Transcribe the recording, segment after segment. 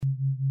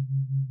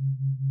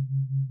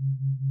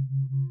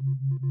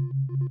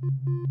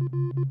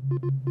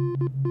Code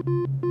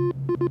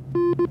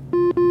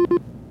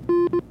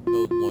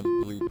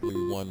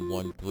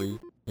 133113,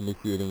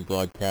 initiating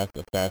broadcast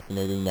of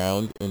Fascinating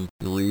Nouns in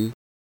 3,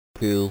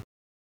 2,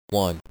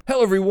 1.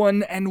 Hello,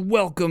 everyone, and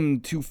welcome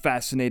to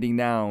Fascinating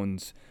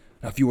Nouns.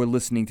 Now, if you are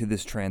listening to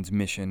this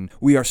transmission,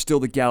 we are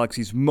still the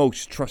galaxy's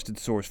most trusted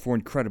source for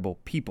incredible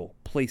people,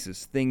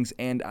 places, things,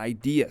 and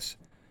ideas.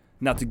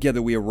 Now,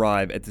 together we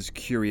arrive at this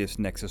curious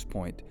nexus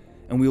point,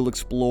 and we will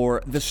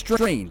explore the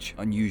strange,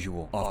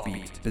 unusual,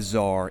 offbeat,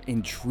 bizarre,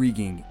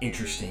 intriguing,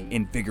 interesting,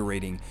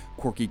 invigorating,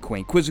 quirky,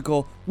 quaint,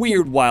 quizzical,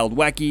 weird, wild,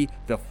 wacky,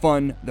 the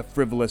fun, the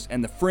frivolous,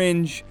 and the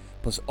fringe,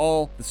 plus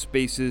all the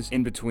spaces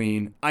in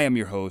between. I am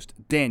your host,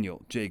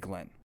 Daniel J.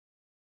 Glenn.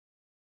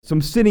 So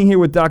I'm sitting here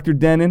with Dr.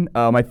 Dennin,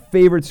 my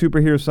favorite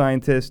superhero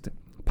scientist,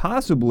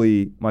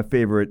 possibly my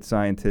favorite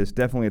scientist,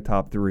 definitely a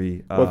top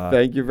 3. Well,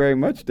 thank you very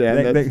much,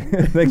 Dan.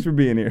 Thanks for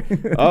being here.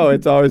 Oh,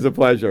 it's always a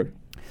pleasure.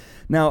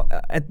 Now,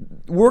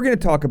 we're going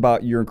to talk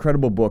about your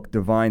incredible book,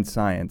 Divine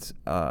Science,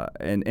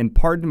 and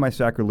pardon my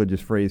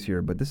sacrilegious phrase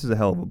here, but this is a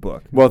hell of a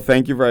book. Well,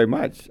 thank you very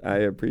much. I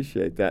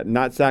appreciate that.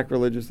 Not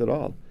sacrilegious at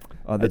all.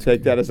 I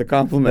take that as a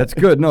compliment. That's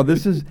good. No,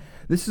 this is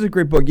a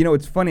great book. You know,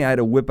 it's funny. I had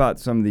to whip out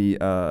some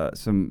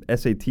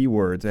SAT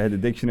words. I had the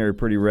dictionary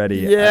pretty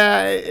ready.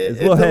 Yeah,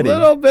 it's a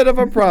little bit of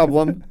a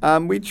problem.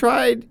 We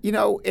tried. You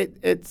know,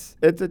 it's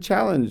a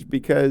challenge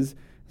because,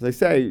 as I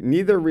say,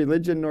 neither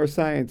religion nor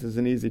science is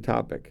an easy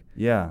topic.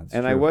 Yeah,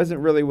 and true. I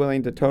wasn't really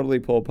willing to totally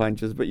pull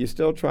punches, but you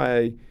still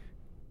try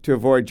to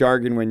avoid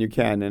jargon when you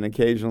can, and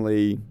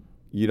occasionally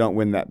you don't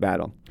win that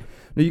battle.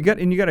 No, you got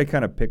to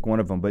kind of pick one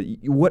of them. But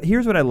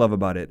here's what I love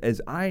about it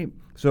is I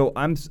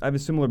have a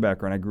similar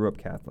background. I grew up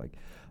Catholic.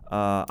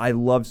 I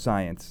love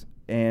science,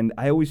 and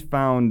I always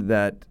found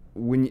that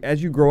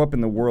as you grow up in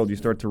the world, you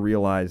start to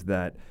realize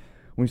that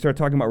when you start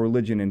talking about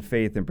religion and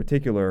faith in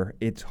particular,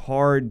 it's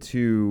hard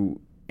to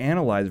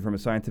analyze it from a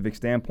scientific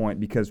standpoint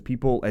because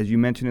people, as you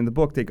mentioned in the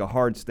book, take a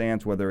hard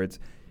stance. Whether it's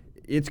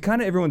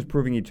kind of everyone's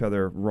proving each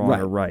other wrong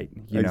or right.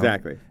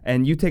 Exactly.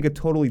 And you take a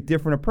totally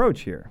different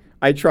approach here.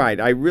 I tried.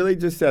 I really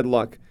just said,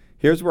 look,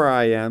 here's where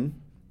I am.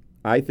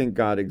 I think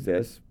God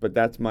exists, but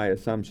that's my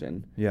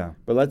assumption. Yeah.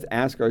 But let's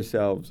ask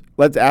ourselves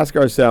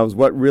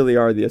what really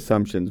are the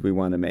assumptions we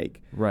want to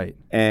make. Right.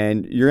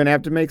 And you're going to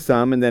have to make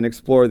some and then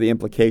explore the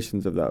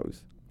implications of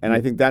those. And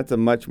I think that's a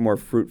much more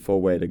fruitful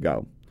way to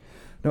go.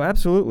 No,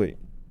 absolutely.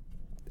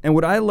 And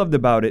what I loved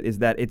about it is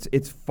that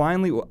it's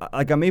finally,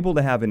 like, I'm able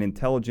to have an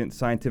intelligent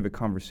scientific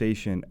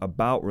conversation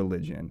about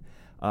religion.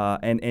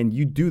 And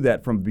you do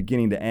that from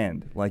beginning to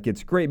end. Like,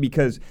 it's great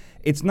because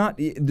it's not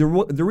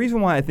the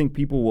reason why I think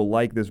people will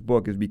like this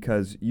book is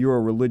because you're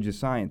a religious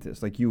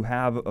scientist. Like, you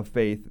have a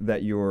faith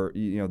that you're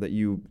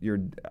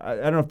I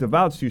don't know if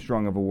devout's too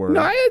strong of a word.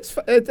 No,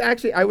 it's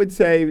actually, I would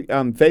say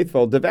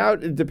faithful.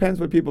 Devout, it depends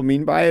what people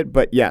mean by it,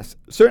 but yes,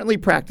 certainly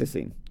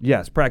practicing.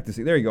 Yes,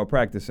 practicing. There you go,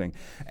 practicing.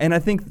 And I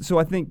think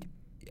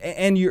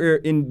and you're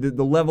in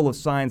the level of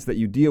science that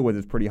you deal with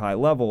is pretty high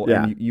level,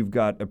 and you've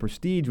got a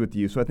prestige with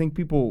you. So I think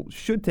people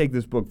should take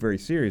this book very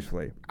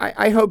seriously.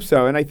 I hope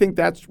so, and I think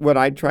that's what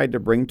I tried to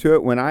bring to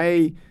it. When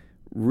I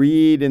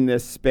read in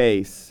this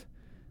space,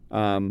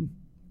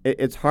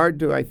 it's hard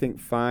to, I think,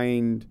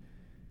 find,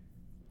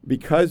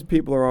 because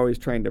people are always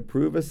trying to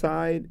prove a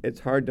side,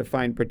 it's hard to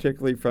find,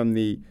 particularly from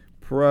the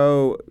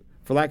for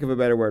lack of a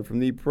better word, from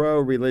the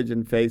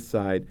pro-religion faith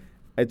side,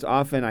 it's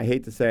often, I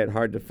hate to say it,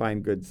 hard to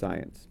find good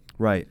science.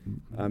 Right.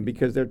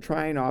 Because they're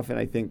trying often,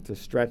 I think, to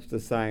stretch the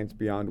science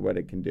beyond what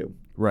it can do.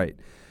 Right.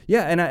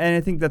 Yeah, and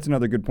I think that's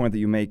another good point that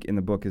you make in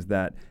the book is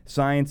that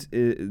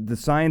the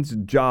science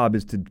job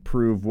is to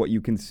prove what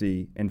you can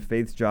see, and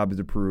faith's job is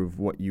to prove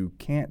what you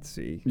can't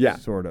see,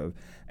 sort of.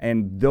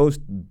 And those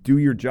do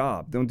your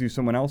job. Don't do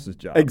someone else's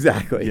job.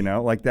 Exactly. You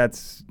know, like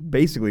that's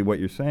basically what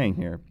you're saying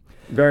here.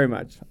 Very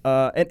much.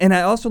 And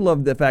I also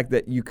love the fact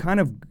that you kind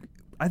of,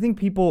 I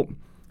think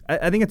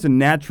it's a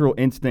natural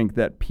instinct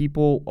that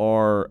people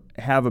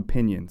have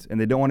opinions and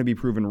they don't want to be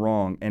proven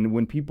wrong. And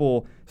when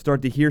people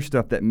start to hear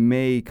stuff that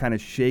may kind of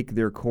shake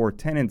their core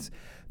tenets,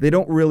 they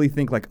don't really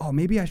think like, oh,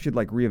 maybe I should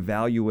like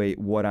reevaluate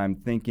what I'm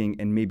thinking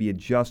and maybe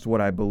adjust what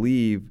I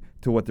believe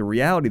to what the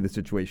reality of the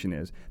situation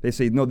is. They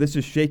say, no, this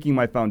is shaking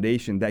my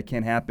foundation. That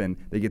can't happen.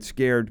 They get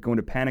scared, go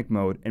into panic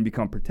mode and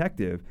become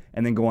protective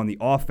and then go on the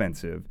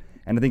offensive.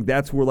 And I think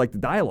that's where like the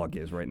dialogue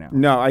is right now.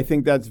 No, I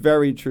think that's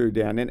very true,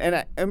 Dan.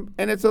 And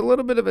it's a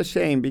little bit of a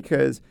shame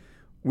because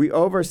we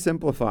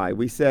oversimplify.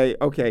 We say,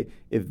 okay,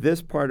 if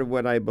this part of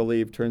what I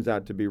believe turns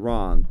out to be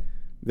wrong,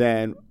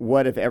 then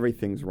what if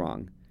everything's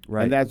wrong?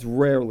 Right. And that's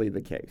rarely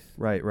the case.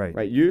 Right.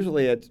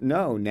 Usually it's,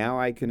 no, now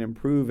I can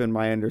improve in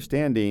my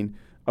understanding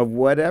of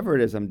whatever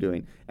it is I'm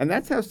doing. And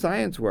that's how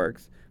science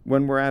works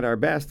when we're at our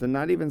best. And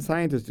not even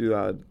scientists do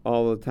that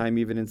all the time,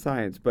 even in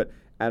science. But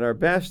at our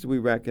best, we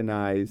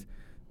recognize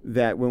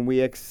that when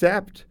we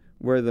accept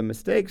where the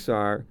mistakes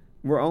are,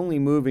 we're only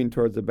moving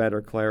towards a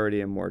better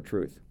clarity and more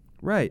truth.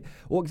 Right.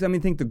 Well, because I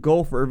think the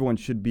goal for everyone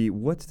should be,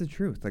 what's the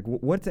truth? Like,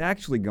 what's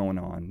actually going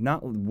on?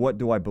 Not what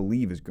do I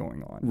believe is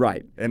going on.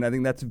 Right. And I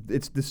think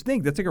it's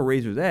distinct. That's like a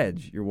razor's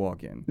edge you're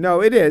walking.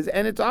 No, it is.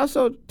 And it's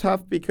also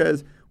tough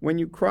because when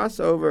you cross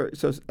over,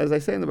 so as I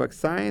say in the book,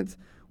 science,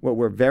 what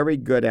we're very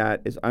good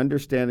at is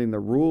understanding the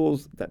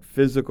rules that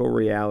physical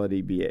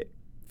reality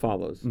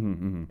follows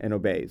and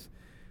obeys.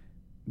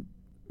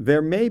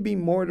 There may be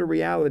more to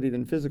reality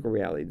than physical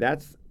reality.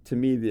 That's, to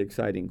me, the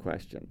exciting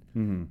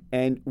question.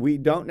 And we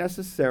don't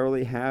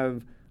necessarily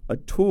have a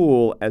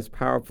tool as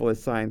powerful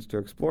as science to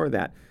explore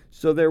that.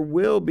 So there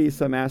will be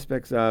some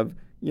aspects of,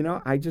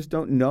 I just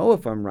don't know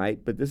if I'm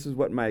right, but this is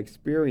what my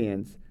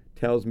experience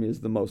tells me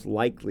is the most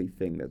likely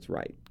thing that's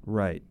right.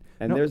 Right.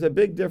 And there's a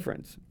big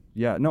difference.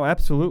 Yeah, no,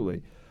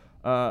 absolutely.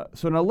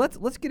 So now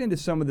let's get into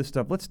some of this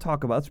stuff.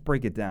 Let's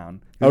break it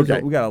down.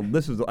 Okay.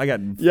 I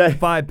got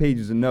 5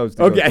 pages of notes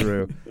to go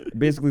through.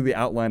 Basically the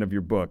outline of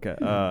your book.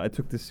 I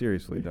took this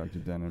seriously, Dr.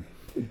 Dennin.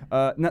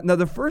 Now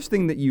the first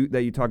thing that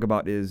you talk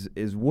about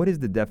is what is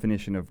the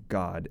definition of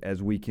God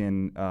as we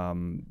can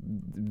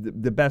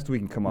the best we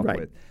can come up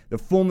with. The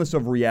fullness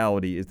of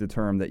reality is the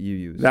term that you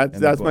use.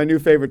 That's my new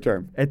favorite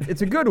term.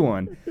 It's a good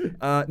one.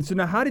 So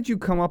now, how did you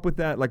come up with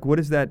that? Like, what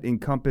does that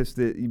encompass?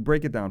 You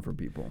break it down for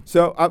people.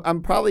 So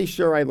I'm probably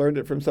sure I learned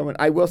it from someone.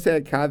 I will say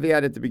a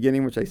caveat at the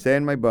beginning, which I say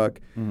in my book.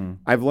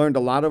 I've learned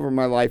a lot over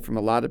my life from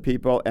a lot of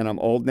people, and I'm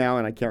old now,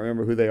 and I can't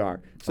remember who they are.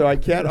 So I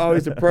can't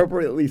always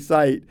appropriately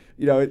cite.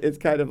 It's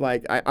kind of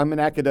like I'm an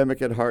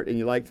academic at heart, and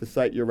you like to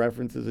cite your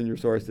references and your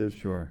sources.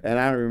 Sure. And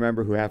I don't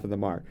remember who half of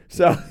them are.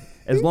 So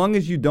as long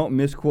as you don't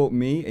misquote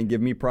me and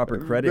give me proper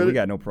credit, we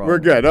got no problem. We're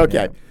good.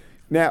 Okay. Yeah.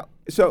 Now,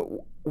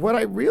 so what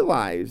I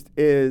realized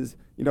is,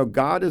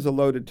 God is a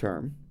loaded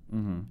term,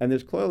 and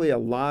there's clearly a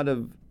lot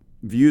of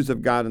views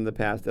of God in the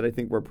past that I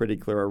think were pretty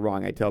clear or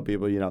wrong. I tell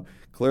people,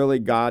 clearly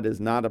God is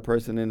not a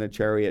person in a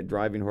chariot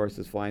driving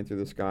horses flying through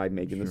the sky,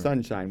 making the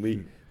sun shine.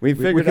 We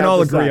figured we can out all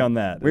the agree sun. on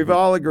that. We've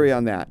all agree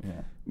on that.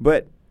 Yeah.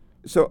 But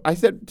so I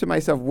said to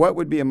myself, what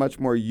would be a much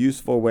more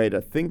useful way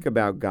to think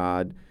about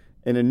God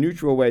in a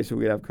neutral way so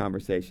we could have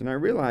conversation? I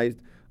realized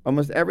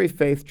almost every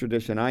faith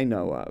tradition I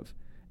know of,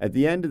 at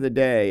the end of the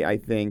day, I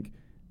think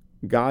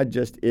God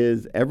just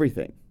is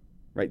everything,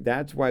 right?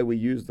 That's why we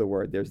use the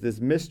word. There's this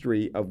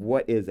mystery of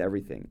what is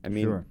everything. I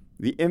mean,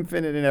 the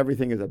infinite in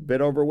everything is a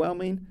bit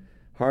overwhelming,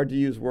 hard to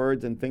use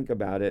words and think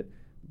about it,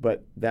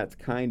 but that's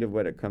kind of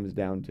what it comes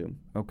down to.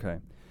 Okay.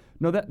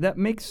 No, that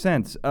makes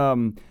sense.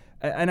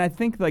 And I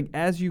think,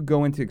 as you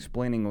go into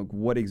explaining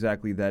what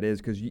exactly that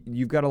is, because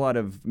you've got a lot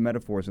of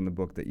metaphors in the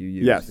book that you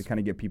use to kind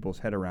of get people's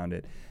head around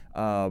it.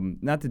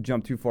 Not to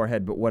jump too far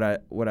ahead, but what I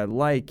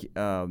like,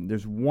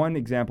 there's one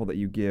example that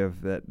you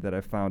give that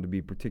I found to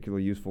be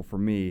particularly useful for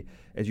me,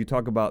 as you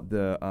talk about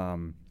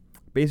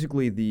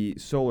basically the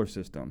solar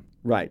system.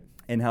 Right.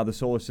 And how the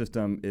solar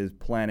system is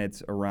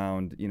planets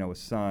around, a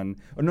sun.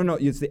 Oh, no,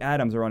 it's the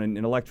atoms around an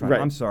electron. Right.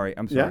 I'm sorry.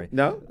 Yeah,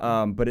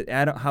 no. But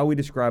how we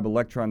describe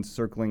electrons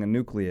circling a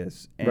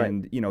nucleus,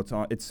 and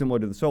it's similar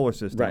to the solar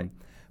system. Right.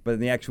 But in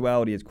the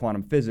actuality, it's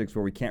quantum physics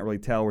where we can't really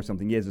tell where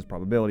something is. It's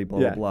probability, blah,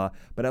 blah, blah.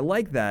 But I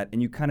like that,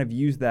 and you kind of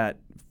use that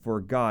for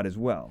God as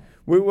well.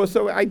 Well,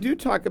 so I do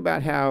talk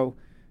about how,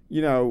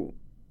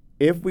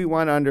 if we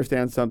want to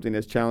understand something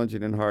as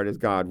challenging and hard as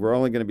God, we're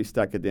only going to be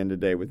stuck at the end of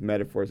the day with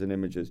metaphors and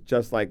images,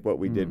 just like what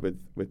we did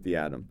with the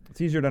atom.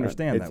 It's easier to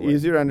understand that way. It's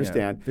easier to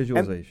understand. Yeah,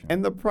 visualization.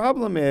 And the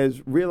problem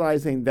is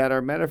realizing that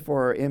our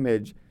metaphor or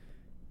image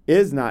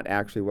is not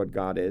actually what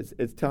God is.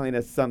 It's telling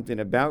us something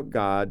about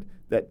God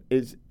that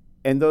is,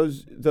 and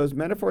those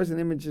metaphors and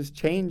images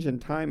change in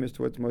time as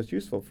to what's most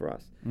useful for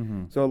us.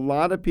 So a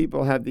lot of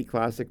people have the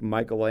classic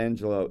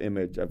Michelangelo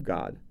image of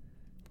God.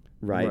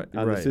 Right.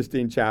 On the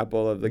Sistine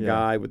Chapel of the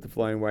guy with the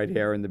flowing white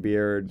hair and the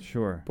beard.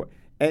 Sure.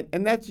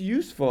 And that's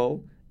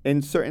useful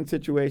in certain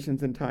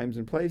situations and times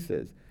and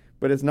places,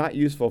 but it's not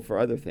useful for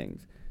other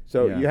things.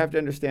 So you have to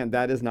understand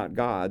that is not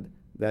God.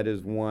 That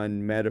is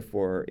one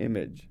metaphor or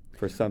image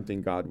for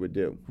something God would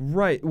do.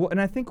 Right. Well,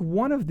 and I think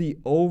one of the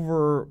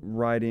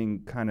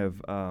overriding kind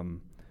of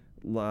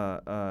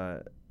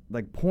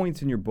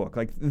points in your book,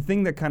 the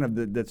thing that kind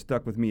of that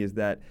stuck with me is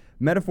that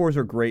metaphors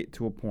are great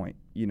to a point,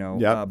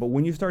 but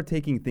when you start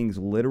taking things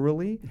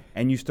literally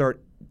and you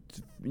start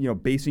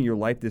basing your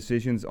life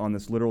decisions on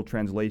this literal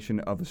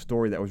translation of a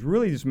story that was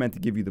really just meant to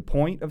give you the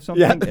point of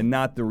something and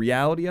not the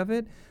reality of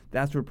it,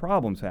 that's where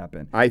problems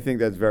happen. I think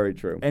that's very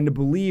true. And to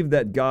believe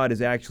that God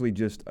is actually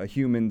just a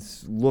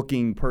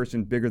human-looking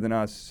person bigger than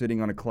us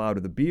sitting on a cloud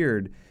with a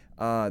beard,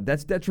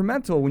 that's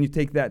detrimental when you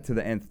take that to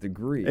the nth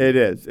degree. It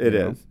is.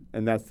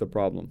 And that's the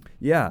problem.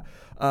 Yeah.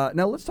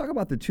 Now let's talk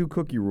about the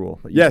 2-cookie rule.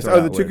 Yes.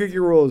 The 2-cookie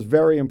rule is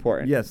very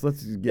important. Yes.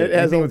 Let's get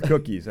anything with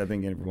cookies. I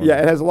think everyone.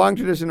 Yeah, it has a long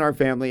tradition in our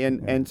family,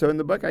 and so in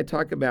the book I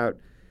talk about.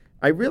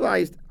 I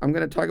realized I'm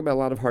going to talk about a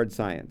lot of hard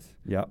science.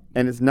 Yeah.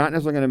 And it's not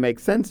necessarily going to make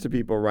sense to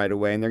people right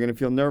away, and they're going to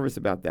feel nervous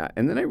about that.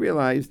 And then I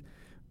realized,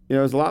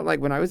 it was a lot like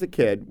when I was a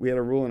kid, we had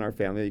a rule in our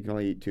family that you can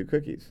only eat 2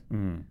 cookies,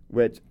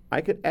 which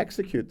I could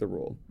execute the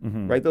rule,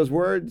 right? Those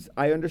words,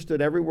 I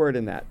understood every word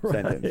in that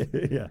sentence.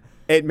 Yeah.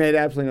 It made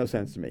absolutely no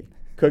sense to me.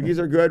 Cookies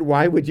are good.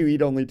 Why would you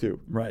eat only 2?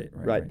 Right.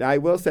 Now, I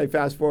will say,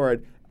 fast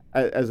forward,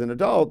 as an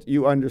adult,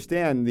 you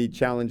understand the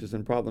challenges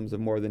and problems of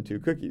more than 2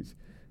 cookies.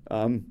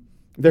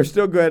 They're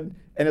still good.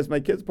 And as my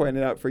kids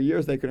pointed out, for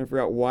years they couldn't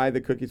figure out why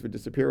the cookies would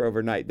disappear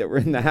overnight that were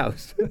in the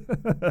house.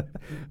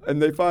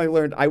 And they finally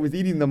learned I was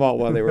eating them all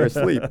while they were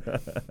asleep.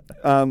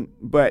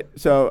 But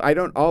so I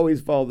don't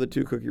always follow the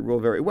 2 cookie rule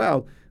very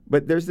well.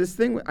 But there's this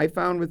thing I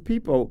found with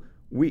people,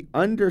 we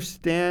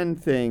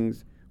understand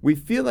things. We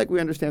feel like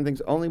we understand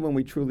things only when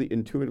we truly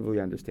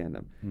intuitively understand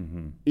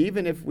them,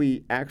 even if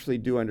we actually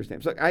do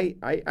understand. So I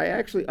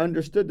actually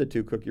understood the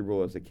 2 cookie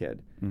rule as a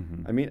kid.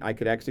 I mean, I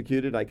could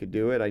execute it, I could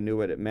do it, I knew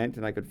what it meant,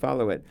 and I could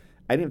follow it.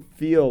 I didn't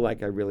feel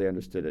like I really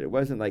understood it. It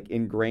wasn't like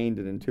ingrained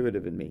and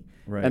intuitive in me.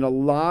 Right. And a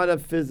lot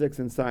of physics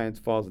and science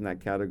falls in that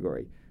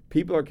category.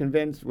 People are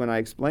convinced when I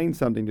explain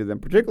something to them,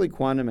 particularly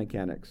quantum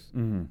mechanics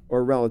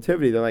or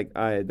relativity, they're like,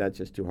 that's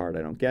just too hard,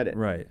 I don't get it.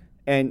 Right.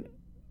 And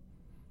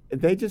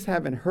they just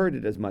haven't heard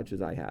it as much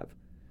as I have,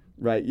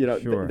 right?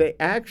 Sure. They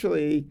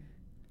actually,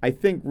 I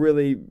think,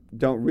 really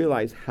don't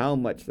realize how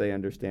much they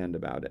understand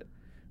about it,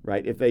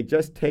 right? If they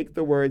just take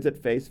the words at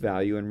face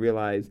value and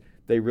realize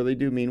they really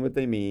do mean what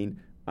they mean,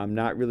 I'm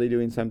not really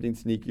doing something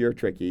sneaky or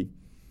tricky,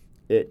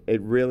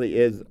 it really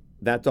is,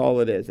 that's all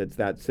it is. It's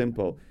that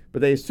simple.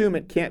 But they assume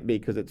it can't be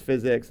because it's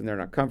physics and they're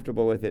not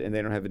comfortable with it and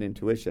they don't have an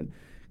intuition.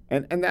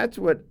 And that's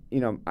what,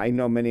 I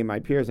know many of my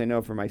peers, I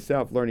know for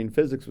myself, learning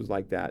physics was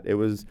like that. It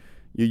was,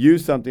 you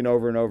use something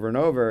over and over and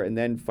over, and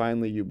then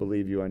finally you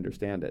believe you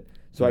understand it.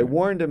 So I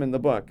warned them in the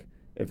book,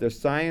 if there's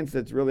science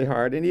that's really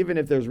hard, and even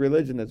if there's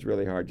religion that's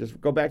really hard, just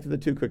go back to the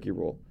 2 cookie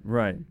rule.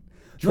 Right.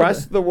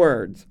 Trust the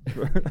words.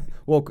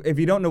 Well, if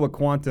you don't know what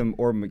quantum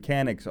or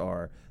mechanics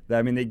are,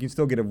 they can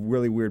still get a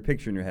really weird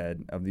picture in your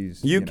head of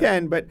these. You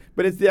can, but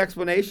it's the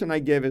explanation I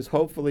give is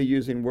hopefully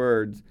using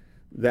words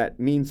that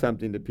mean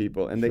something to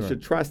people, and they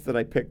should trust that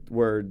I picked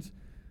words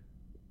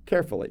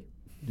carefully.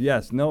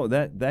 Yes, no,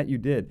 that you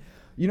did.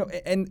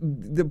 And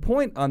the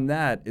point on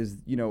that is,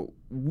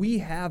 we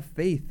have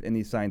faith in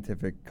these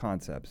scientific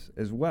concepts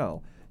as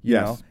well. You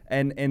know?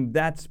 And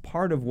that's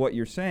part of what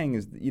you're saying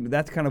is,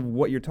 that's kind of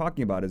what you're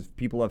talking about is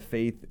people have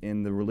faith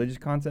in the religious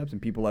concepts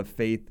and people have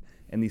faith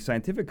in these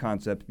scientific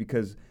concepts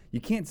because you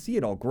can't see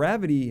it all.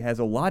 Gravity has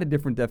a lot of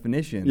different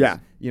definitions. Yeah.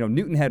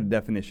 Newton had a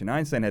definition,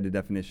 Einstein had a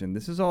definition.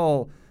 This is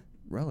all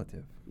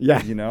relative.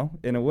 Yeah.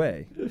 In a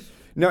way.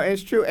 No,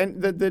 it's true.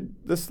 And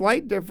the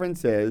slight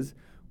difference is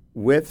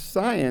with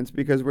science,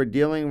 because we're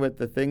dealing with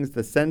the things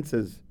the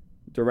senses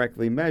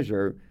directly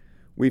measure,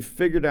 we've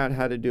figured out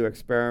how to do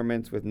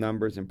experiments with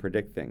numbers and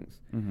predict things.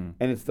 And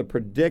it's the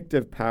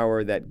predictive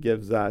power that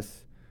gives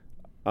us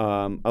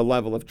a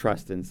level of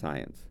trust in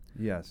science.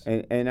 Yes.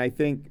 And I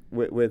think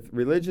with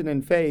religion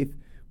and faith,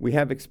 we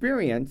have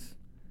experience,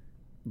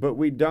 but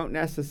we don't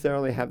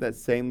necessarily have that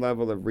same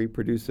level of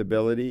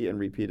reproducibility and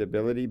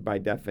repeatability by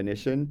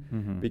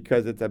definition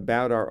because it's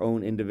about our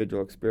own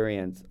individual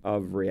experience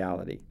of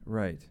reality.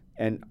 Right.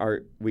 And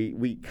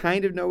we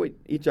kind of know what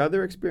each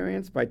other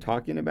experience by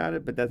talking about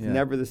it, but that's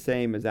never the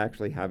same as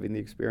actually having the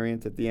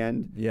experience at the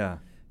end. Yeah.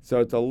 So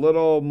it's a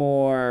little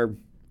more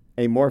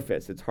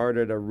amorphous. It's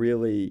harder to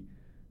really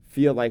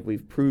feel like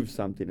we've proved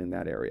something in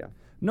that area.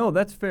 No,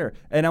 that's fair.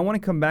 And I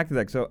want to come back to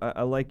that. So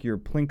I like your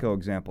Plinko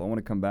example. I want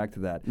to come back to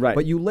that. Right.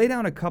 But you lay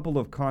down a couple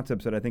of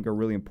concepts that I think are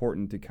really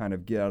important to kind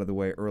of get out of the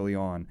way early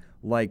on,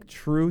 like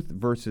truth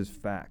versus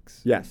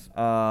facts. Yes.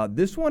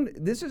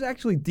 This is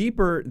actually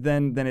deeper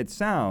than it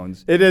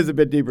sounds. It is a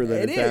bit deeper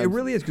than it sounds. It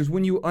really is, because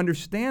when you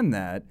understand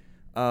that,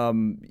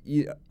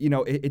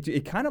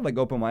 it kind of like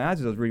opened my eyes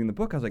as I was reading the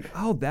book. I was like,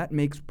 oh, that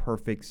makes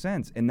perfect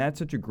sense. And that's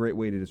such a great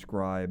way to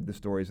describe the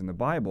stories in the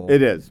Bible.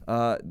 It is.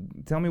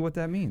 Tell me what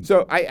that means.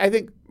 So I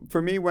think for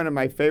me, one of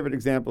my favorite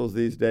examples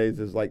these days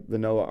is like the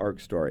Noah Ark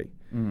story.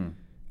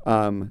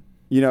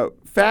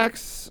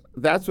 Facts,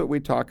 that's what we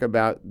talk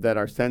about, that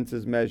our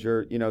senses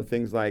measure,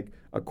 things like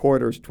a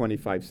quarter's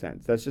 25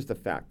 cents. That's just a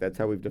fact. That's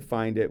how we've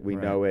defined it. We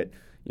know it.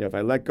 If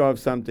I let go of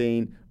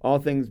something, all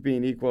things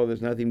being equal,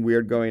 there's nothing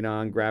weird going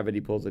on,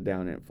 gravity pulls it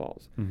down and it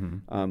falls.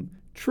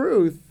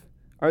 Truth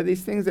are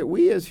these things that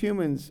we as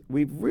humans,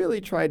 we've really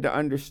tried to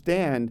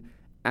understand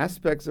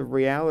aspects of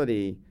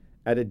reality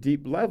at a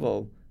deep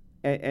level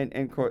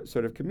and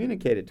sort of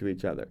communicate it to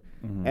each other.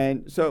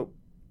 And so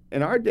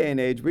in our day and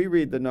age, we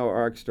read the Noah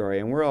Ark story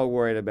and we're all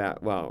worried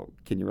about, well,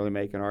 can you really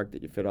make an ark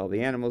that you fit all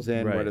the animals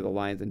in? Right. What are the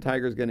lions and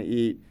tigers going to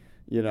eat?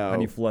 How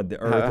do you flood the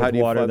earth with water? How do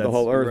you flood the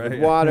whole earth with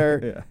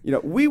water? Yeah.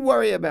 We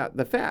worry about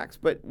the facts,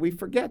 but we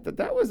forget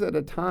that was at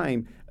a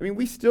time. I mean,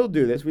 we still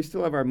do this. We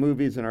still have our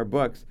movies and our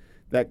books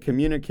that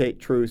communicate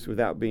truths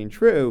without being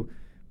true,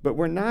 but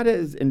we're not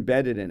as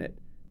embedded in it.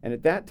 And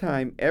at that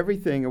time,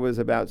 everything was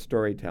about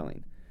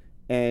storytelling.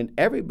 And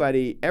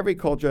every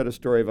culture had a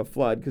story of a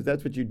flood because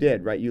that's what you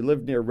did, right? You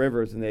lived near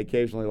rivers and they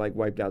occasionally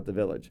wiped out the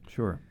village.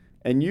 Sure.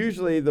 And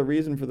usually the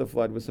reason for the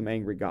flood was some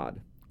angry god.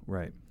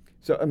 Right.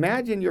 So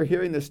imagine you're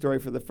hearing this story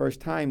for the first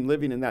time,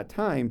 living in that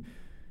time.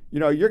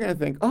 You're going to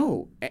think,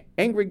 oh,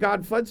 angry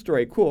God flood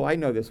story. Cool, I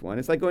know this one.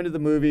 It's like going to the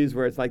movies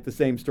where it's like the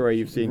same story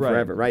you've seen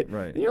forever, right?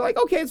 Right. And you're like,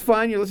 okay, it's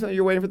fun. You're listening.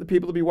 You're waiting for the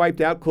people to be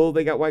wiped out. Cool,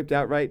 they got wiped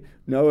out, right?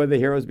 Noah, the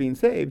hero's being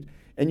saved.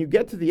 And you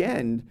get to the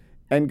end,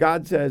 and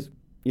God says,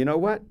 you know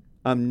what?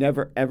 I'm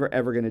never, ever,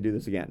 ever going to do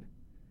this again.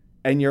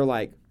 And you're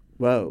like,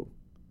 whoa.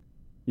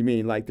 You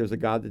mean like there's a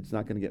God that's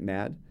not going to get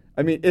mad?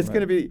 I mean, it's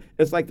going to be,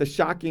 it's like the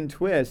shocking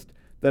twist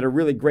that a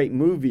really great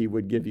movie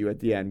would give you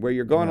at the end, where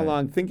you're going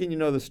along thinking you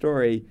know the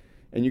story,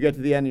 and you get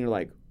to the end and you're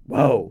like,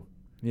 whoa,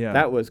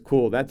 that was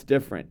cool, that's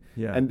different.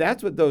 Yeah. And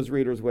that's what those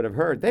readers would have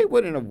heard. They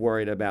wouldn't have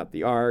worried about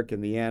the ark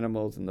and the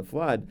animals and the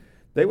flood.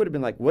 They would have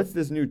been like, what's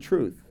this new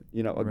truth?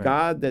 A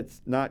God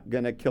that's not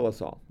going to kill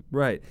us all.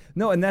 Right.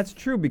 No, and that's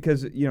true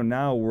because,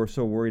 now we're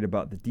so worried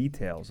about the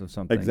details of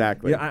something.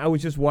 Exactly. Yeah, I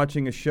was just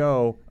watching a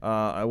show.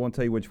 I won't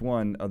tell you which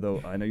one, although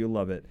I know you'll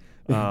love it.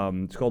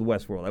 It's called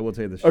Westworld. I will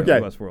tell you the show,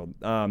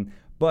 Westworld.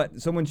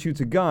 But someone shoots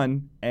a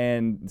gun,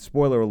 and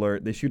spoiler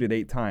alert, they shoot it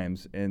 8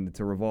 times, and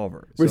it's a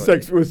revolver. With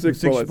six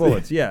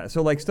bullets. Yeah.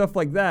 So like stuff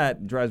like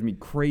that drives me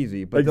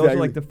crazy. But those are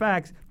like the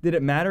facts. Did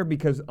it matter?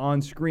 Because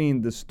on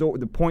screen,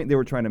 the point they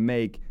were trying to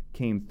make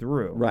came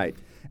through. Right.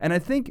 And I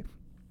think,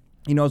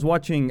 I was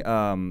watching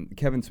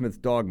Kevin Smith's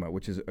Dogma,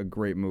 which is a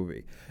great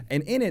movie.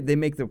 And in it, they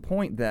make the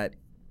point that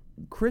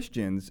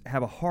Christians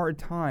have a hard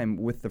time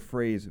with the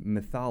phrase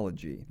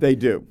mythology. They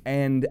do.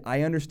 And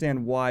I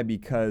understand why,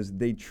 because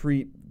they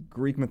treat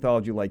Greek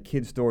mythology like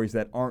kid stories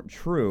that aren't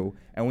true.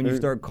 And when you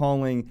start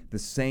calling the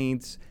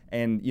saints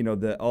and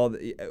the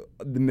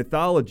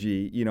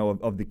mythology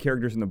of the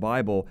characters in the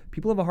Bible,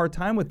 people have a hard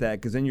time with that,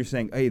 because then you're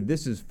saying, hey,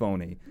 this is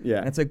phony. Yeah.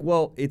 And it's like,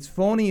 well, it's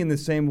phony in the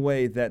same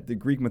way that the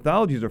Greek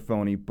mythologies are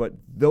phony, but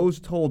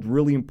those told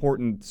really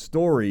important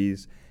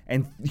stories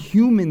and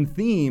human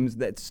themes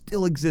that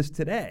still exist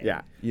today.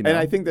 Yeah. And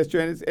I think that's true.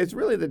 And it's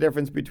really the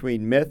difference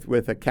between myth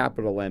with a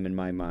capital M in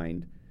my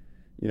mind.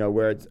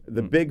 Where it's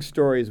the big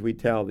stories we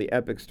tell, the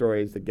epic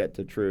stories that get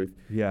to truth.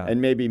 Yeah.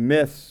 And maybe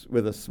myths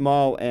with a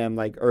small m,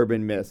 like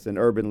urban myths and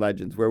urban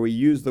legends, where we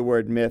use the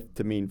word myth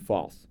to mean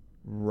false.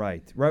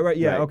 Right. Yeah, right?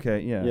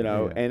 Okay,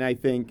 yeah. And I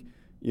think,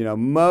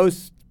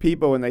 most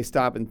people, when they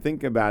stop and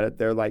think about it,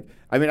 they're like,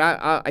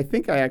 I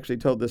think I actually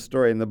told this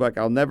story in the book.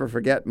 I'll never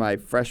forget my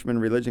freshman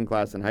religion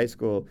class in high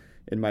school,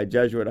 in my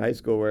Jesuit high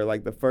school, where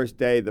like the first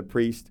day the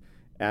priest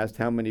asked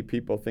how many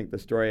people think the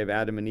story of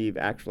Adam and Eve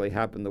actually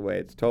happened the way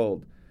it's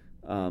told.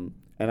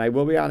 And I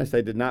will be honest,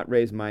 I did not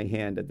raise my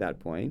hand at that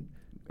point.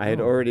 I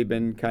had already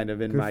been kind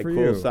of in my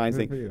cool science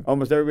thing.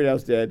 Almost everybody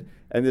else did.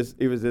 And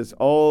he was this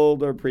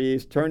older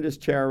priest, turned his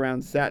chair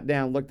around, sat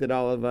down, looked at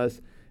all of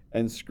us,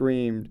 and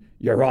screamed,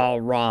 "You're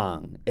all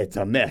wrong. It's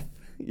a myth."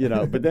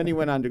 But then he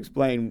went on to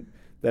explain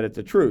that it's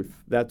a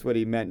truth. That's what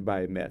he meant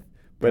by myth.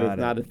 But it's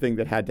not a thing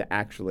that had to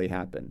actually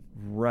happen.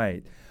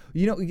 Right.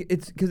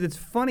 It's because it's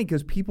funny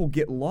because people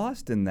get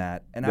lost in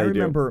that. And I They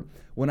remember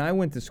when I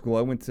went to school,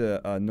 I went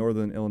to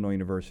Northern Illinois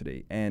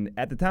University. And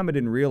at the time, I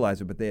didn't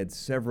realize it, but they had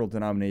several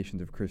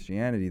denominations of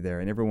Christianity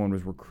there, and everyone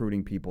was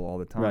recruiting people all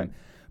the time. Right.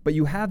 But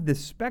you have this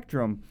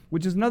spectrum,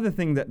 which is another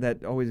thing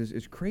that always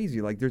is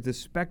crazy. Like, there's this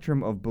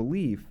spectrum of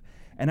belief.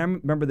 And I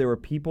remember there were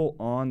people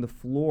on the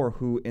floor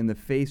who, in the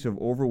face of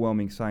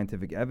overwhelming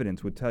scientific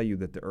evidence, would tell you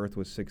that the Earth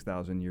was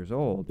 6,000 years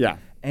old. Yeah.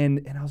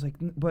 And I was like,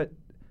 but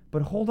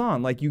hold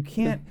on, like you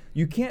can't.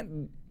 They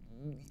can,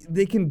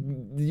 it's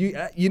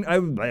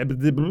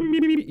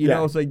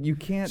like you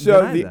can't.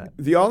 So deny that.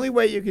 the only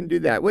way you can do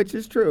that, which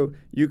is true,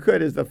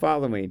 is the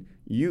following.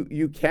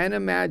 You can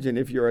imagine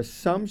if your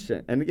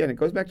assumption, and again, it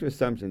goes back to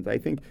assumptions. I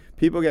think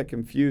people get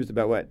confused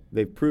about what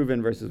they've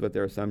proven versus what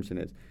their assumption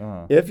is.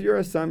 Uh-huh. If your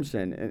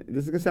assumption, and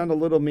this is going to sound a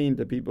little mean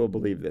to people who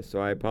believe this, so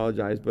I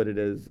apologize, but it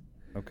is,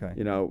 Okay.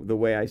 The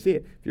way I see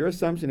it. If your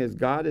assumption is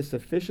God is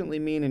sufficiently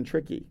mean and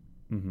tricky,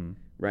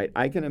 right?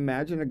 I can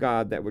imagine a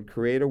God that would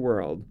create a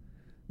world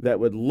that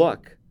would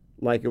look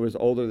like it was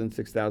older than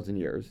 6,000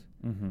 years.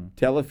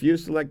 Tell a few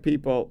select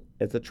people,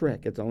 it's a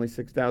trick. It's only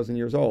 6,000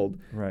 years old.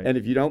 Right. And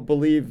if you don't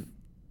believe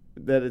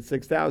that it's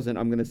 6,000,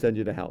 I'm going to send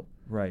you to hell.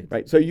 Right.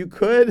 Right. So you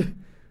could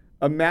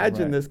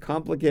imagine this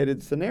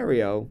complicated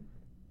scenario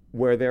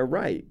where they're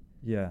right.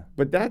 Yeah.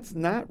 But that's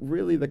not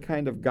really the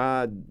kind of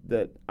God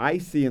that I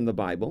see in the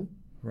Bible.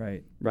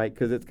 Right. Right.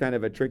 Because it's kind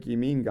of a tricky,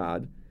 mean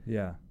God.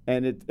 Yeah.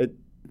 And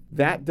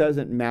that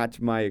doesn't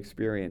match my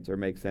experience or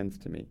make sense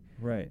to me.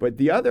 Right. But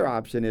the other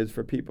option is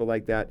for people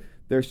like that,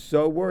 they're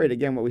so worried,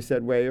 again, what we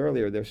said way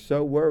earlier, they're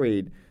so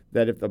worried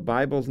that if the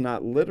Bible's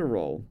not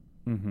literal,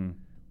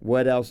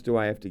 what else do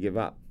I have to give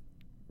up?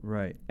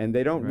 Right. And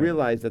they don't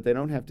realize that they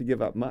don't have to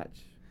give up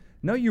much.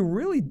 No, you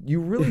really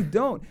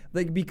don't.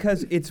 Like,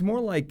 because it's more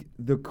like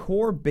the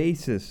core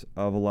basis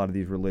of a lot of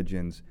these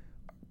religions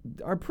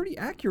are pretty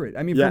accurate.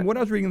 I mean, Yeah. from what I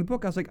was reading in the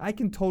book, I was like, I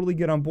can totally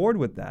get on board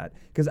with that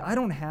because I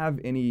don't have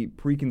any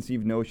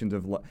preconceived notions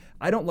of.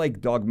 I don't like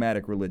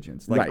dogmatic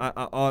religions. Like, Right.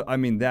 I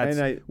mean,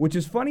 that's which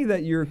is funny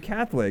that you're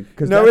Catholic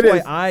because No, that's it why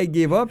is. I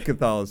gave up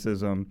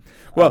Catholicism.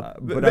 Well,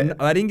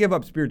 but I didn't give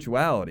up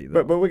spirituality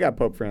though. But we got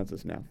Pope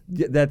Francis now.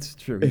 Yeah, that's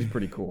true. He's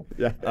pretty cool.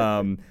 Yeah.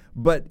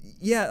 But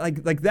yeah,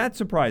 like that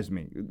surprised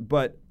me.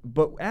 But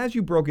as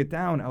you broke it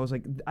down, I was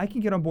like, I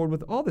can get on board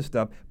with all this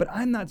stuff, but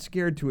I'm not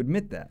scared to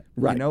admit that.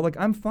 Right. You know, like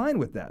I'm fine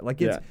with that.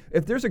 Like Yeah.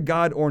 if there's a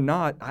God or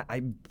not,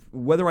 I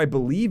whether I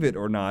believe it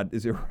or not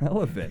is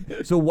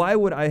irrelevant. So why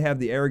would I have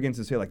the arrogance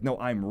to say like, no,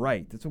 I'm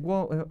right? It's like,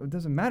 well, it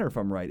doesn't matter if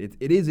I'm right.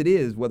 It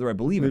is whether I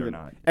believe it or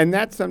not. And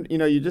that's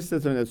you just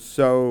said something that's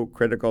so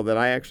critical that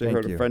I actually Thank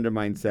heard you. a friend of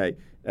mine say.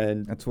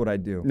 And That's what I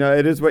do. no,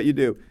 it is what you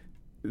do.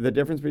 The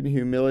difference between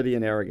humility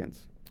and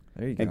arrogance.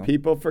 There you And go.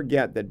 people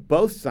forget that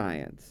both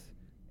science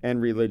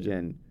and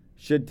religion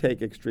should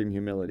take extreme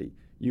humility.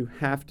 You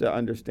have to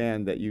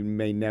understand that you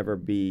may never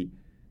be,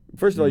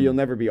 first of all, you'll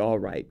never be all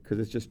right because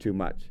it's just too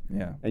much.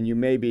 Yeah. And you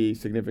may be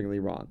significantly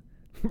wrong.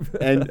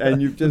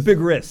 and you've It's a just big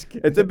risk.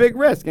 It's a big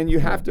risk, and you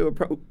have to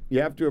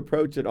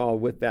approach it all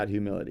with that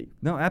humility.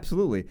 No,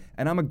 absolutely.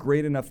 And I'm a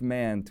great enough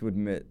man to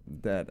admit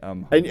that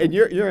I'm And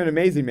you're an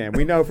amazing man.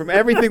 We know from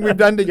everything we've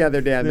done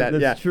together, Dan.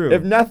 That's true.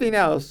 If nothing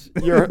else,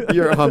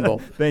 you're humble.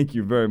 Thank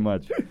you very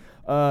much.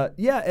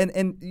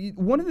 And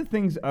one of the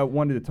things I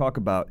wanted to talk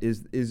about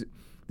is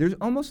there's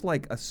almost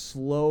like a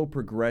slow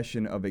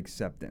progression of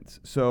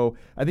acceptance. So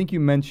I think you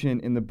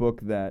mentioned in the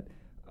book that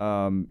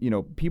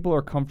people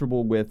are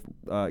comfortable with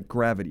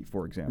gravity,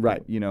 for example.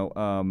 Right.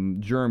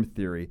 Germ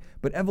theory,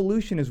 but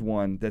evolution is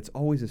one that's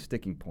always a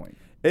sticking point.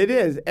 It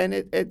is, and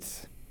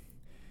it's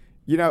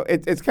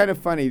kind of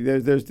funny.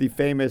 There's the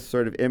famous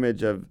sort of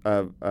image of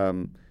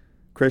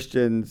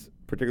Christians,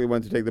 particularly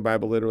ones who take the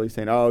Bible literally,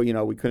 saying, "Oh,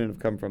 we couldn't have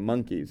come from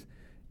monkeys,"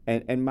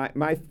 and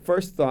my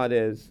first thought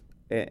is,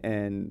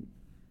 and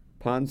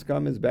pond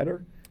scum is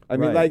better. I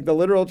mean, Right. like the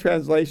literal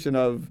translation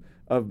of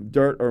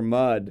dirt or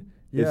mud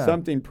is Yeah.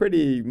 something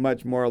pretty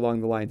much more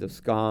along the lines of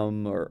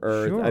scum or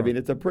earth. Sure. I mean,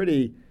 it's a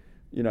pretty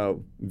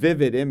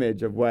vivid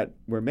image of what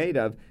we're made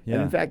of. And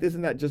Yeah. in fact,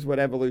 isn't that just what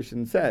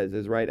evolution says?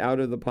 Is right out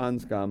of the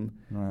pond scum,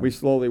 Right. we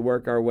slowly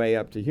work our way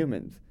up to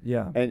humans.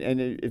 Yeah. And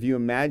if you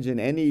imagine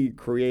any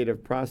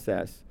creative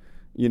process,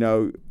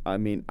 I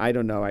mean, I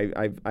don't know.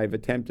 I've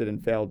attempted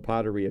and failed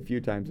pottery a few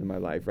times in my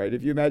life, right?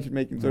 If you imagine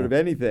making sort of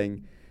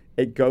anything,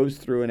 it goes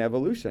through an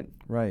evolution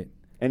Right.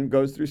 and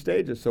goes through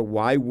stages. So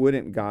why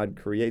wouldn't God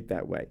create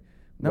that way?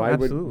 No,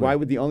 absolutely. Why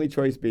would the only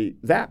choice be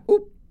zap,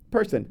 oop,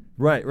 person?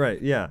 Right,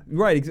 yeah.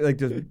 Right, like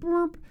just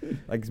burp,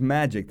 like it's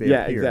magic. They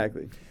Yeah, appear.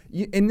 exactly.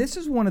 And this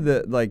is one of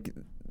the,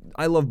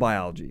 I love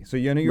biology. So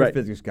you're a Right.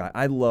 physics guy.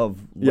 I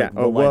love Yeah.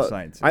 the life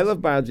sciences. I love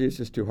biology. It's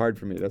just too hard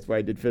for me. That's why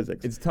I did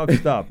physics. It's tough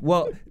stuff.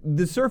 Well,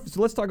 the surface.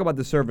 So let's talk about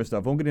the surface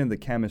stuff. Won't get into the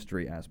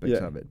chemistry aspects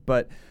Yeah. of it.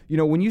 But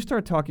when you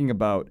start talking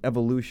about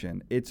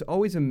evolution, it's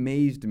always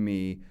amazed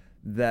me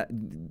that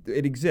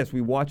it exists.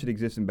 We watch it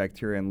exist in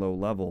bacteria in low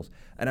levels.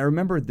 And I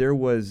remember there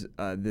was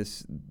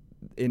this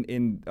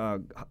in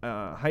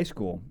high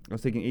school. I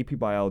was taking AP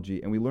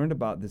biology, and we learned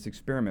about this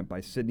experiment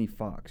by Sidney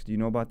Fox. Do you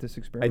know about this I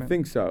experiment?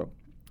 think so.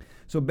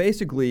 So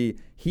basically,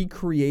 he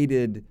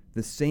created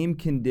the same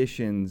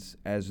conditions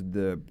as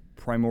the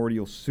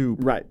primordial soup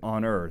Right.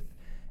 on Earth,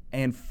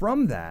 and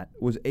from that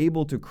was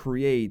able to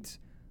create.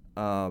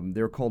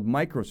 They're called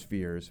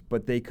microspheres,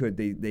 but they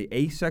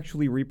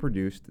asexually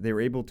reproduced. They were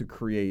able to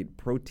create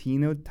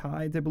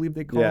proteinotides, I believe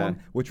they call Yeah. them,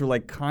 which were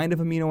like kind of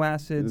amino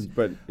acids.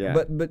 But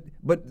yeah.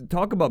 But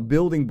talk about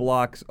building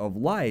blocks of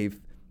life.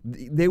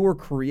 They were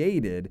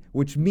created,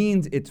 which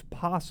means it's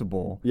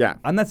possible. Yeah.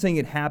 I'm not saying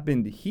it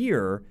happened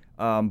here,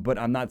 but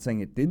I'm not saying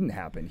it didn't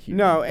happen here.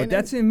 No, but and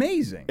that's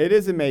amazing. It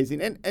is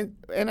amazing.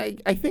 And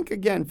I think,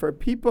 again, for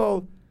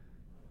people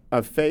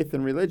of faith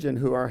and religion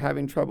who are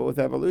having trouble with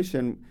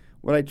evolution,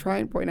 what I try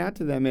and point out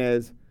to them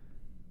is,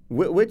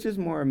 which is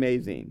more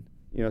amazing?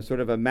 Sort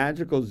of a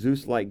magical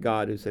Zeus-like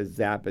God who says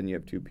zap and you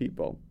have two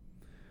people,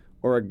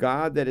 or a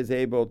God that is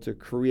able to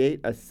create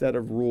a set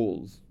of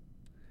rules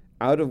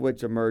out of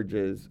which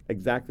emerges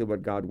exactly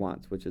what God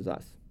wants, which is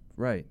us.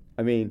 Right.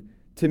 I mean,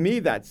 to me,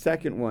 that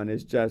second one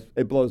is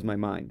it blows my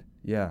mind.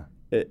 Yeah.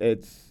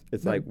 It's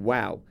like,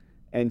 wow.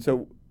 And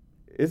so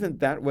isn't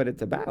that what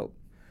it's about?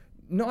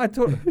 No, I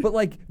totally.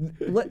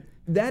 But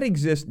that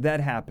exists. That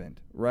happened,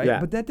 right? Yeah.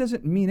 But that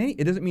doesn't mean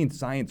it doesn't mean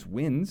science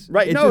wins.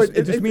 Right, It no,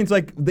 just, it means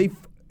like they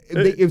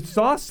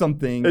saw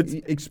something,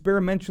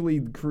 experimentally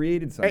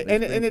created something.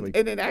 And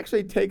it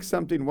actually takes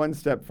something one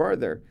step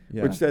further,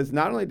 Yeah. which says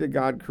not only did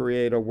God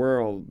create a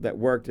world that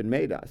worked and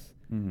made us,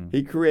 Mm-hmm.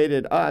 He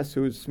created us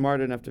who's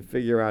smart enough to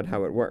figure out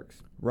how it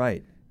works.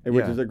 Right.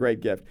 Which is a great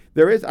gift.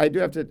 I do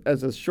have to,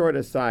 as a short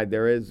aside,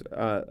 there is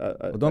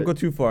Well, don't go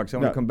too far because I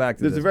want to come back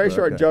to this. There's a very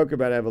short okay. joke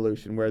about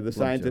evolution where the Love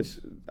scientists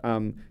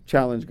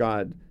challenge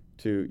God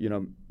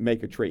to,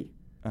 make a tree.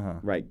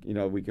 right?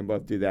 We can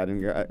both do that.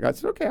 And God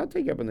said, okay, I'll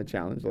take you up on the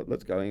challenge.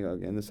 Let's go.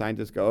 And the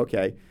scientists go,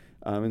 okay.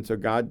 And so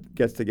God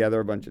gets together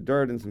a bunch of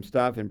dirt and some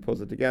stuff and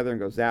pulls it together and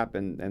goes zap,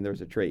 and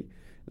there's a tree.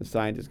 The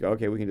scientists go,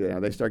 okay, we can do that. Now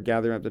they start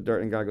gathering up the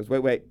dirt, and God goes,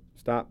 wait,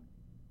 stop.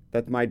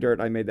 That's my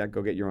dirt. I made that.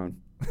 Go get your own.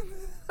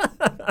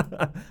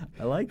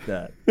 I like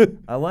that.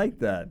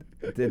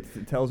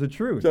 It tells the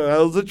truth.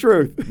 Tells the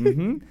truth.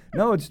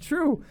 No, it's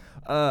true.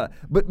 But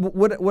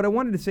what I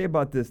wanted to say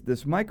about this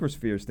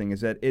microspheres thing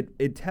is that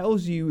it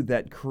tells you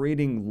that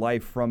creating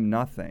life from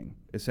nothing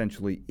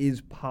essentially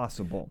is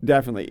possible.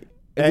 Definitely.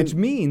 Which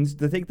means,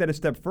 to take that a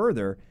step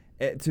further,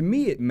 to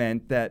me it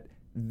meant that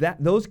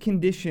those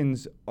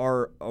conditions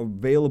are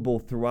available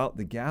throughout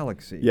the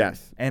galaxy.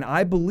 Yes. And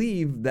I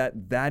believe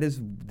that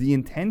is the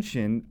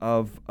intention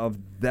of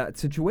that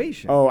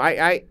situation. Oh,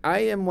 I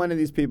am one of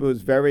these people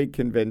who's very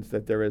convinced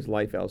that there is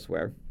life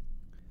elsewhere.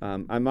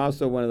 I'm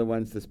also one of the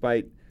ones,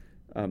 despite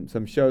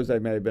some shows I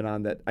may have been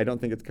on, that I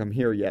don't think it's come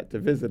here yet to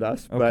visit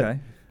us. Okay.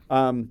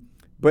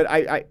 But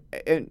I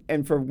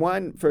think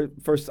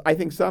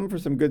for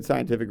some good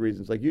scientific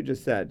reasons, like you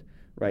just said,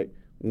 right?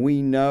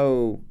 We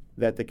know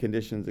that the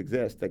conditions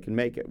exist that can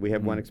make it. We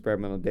have one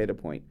experimental data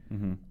point,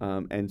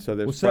 and so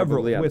there's several.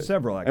 Probably We others. have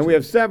several, actually. And we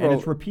have several, and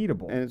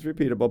it's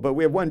repeatable. But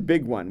we have one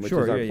big one, which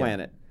is our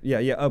planet.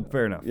 Yeah. Oh,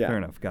 fair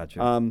enough.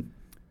 Gotcha.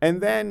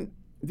 And then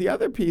the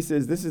other piece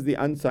is, this is the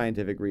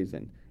unscientific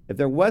reason. If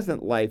there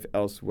wasn't life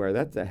elsewhere,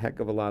 that's a heck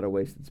of a lot of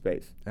wasted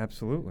space.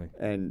 Absolutely.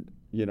 And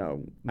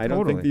I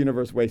don't think the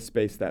universe wastes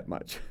space that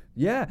much.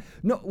 Yeah.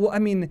 No. Well, I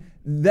mean,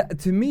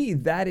 to me,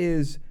 that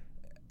is.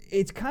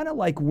 It's kind of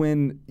like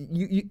when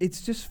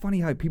it's just funny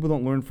how people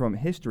don't learn from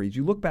histories.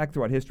 You look back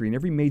throughout history, and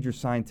every major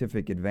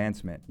scientific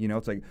advancement,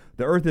 it's like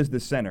the Earth is the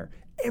center.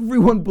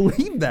 Everyone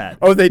believed that.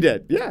 Oh, they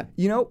did. Yeah.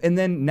 And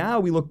then now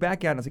we look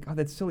back at it and it's like, oh,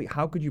 that's silly.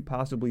 How could you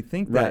possibly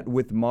think that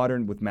with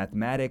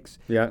mathematics?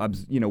 Yeah.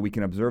 We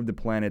can observe the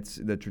planets,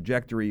 the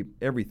trajectory,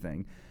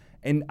 everything.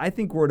 And I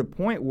think we're at a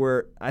point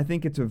where I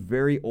think it's a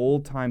very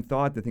old-time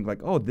thought to think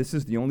like, oh, this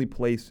is the only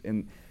place.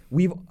 And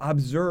we've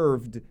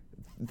observed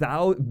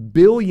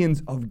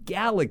billions of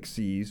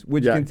galaxies,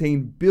 which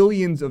contain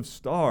billions of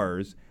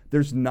stars.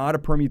 There's not a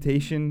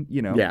permutation,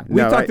 Yeah,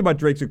 We've talked about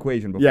Drake's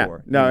equation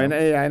before. Yeah,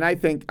 and I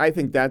think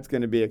that's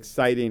going to be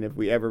exciting if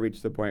we ever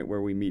reach the point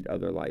where we meet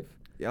other life.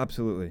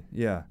 Absolutely,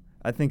 yeah.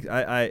 I think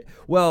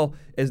well,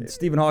 as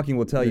Stephen Hawking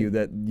will tell you,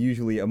 that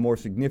usually a more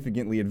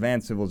significantly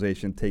advanced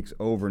civilization takes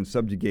over and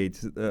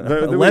subjugates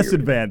a less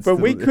advanced. But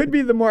we could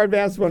be the more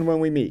advanced one when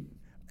we meet.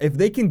 If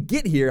they can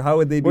get here, how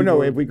would they be? Well,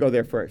 no, if we go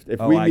there first.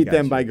 If we meet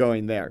them by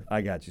going there.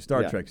 I got you.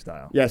 Star Trek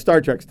style. Yeah, Star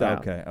Trek style.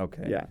 Okay.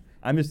 Yeah.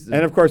 And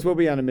of course, we'll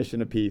be on a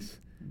mission of peace.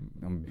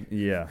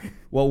 Yeah.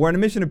 Well, we're on a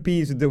mission of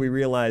peace until we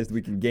realized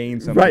we can gain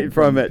something right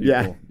from it.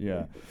 People.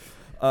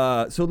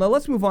 Yeah. So now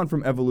let's move on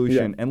from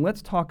evolution and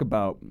let's talk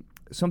about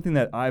something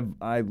that I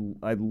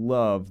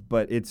love,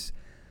 but it's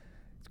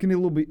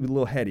gonna be a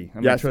little heady.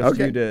 I'm gonna trust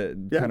you to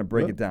kind of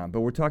break it down. But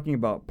we're talking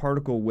about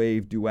particle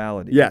wave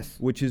duality. Yes.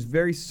 Which is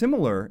very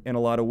similar in a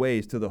lot of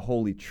ways to the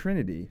Holy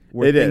Trinity,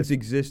 where things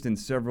exist in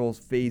several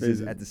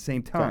phases at the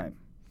same time.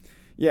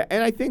 Yeah,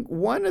 and I think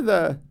one of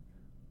the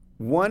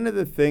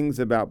things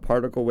about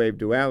particle wave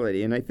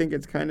duality, and I think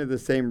it's kind of the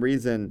same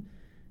reason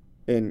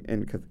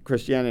in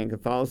Christianity and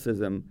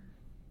Catholicism,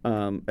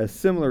 a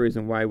similar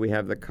reason why we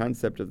have the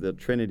concept of the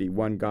Trinity,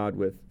 one God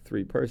with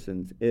three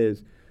persons,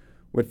 is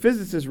what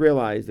physicists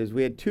realized is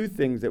we had two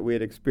things that we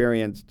had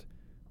experienced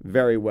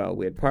very well.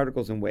 We had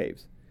particles and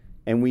waves,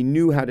 and we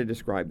knew how to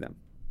describe them,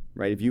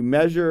 right? If you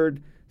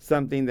measured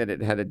something that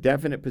it had a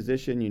definite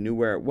position, you knew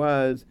where it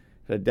was,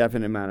 had a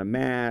definite amount of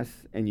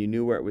mass, and you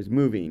knew where it was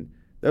moving.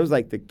 That was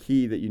like the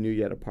key that you knew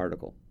you had a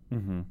particle.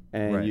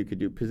 And you could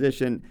do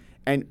position.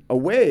 And a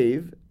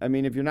wave, I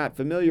mean, if you're not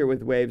familiar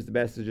with waves, the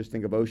best is just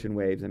think of ocean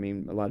waves. I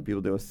mean, a lot of people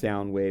do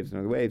sound waves and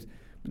other waves.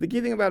 But the key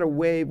thing about a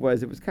wave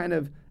was it was kind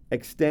of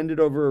extended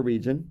over a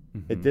region.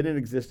 It didn't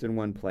exist in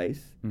one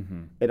place.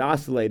 It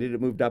oscillated. It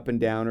moved up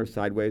and down or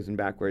sideways and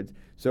backwards.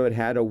 So it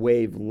had a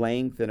wave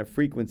length and a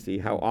frequency,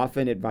 how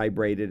often it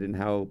vibrated and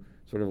how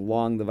sort of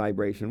long the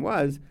vibration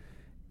was.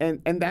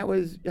 And that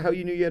was how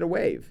you knew you had a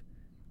wave.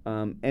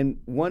 And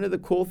one of the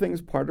cool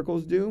things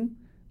particles do,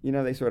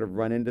 they sort of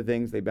run into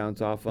things. They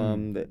bounce off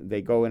them.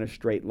 They go in a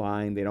straight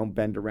line. They don't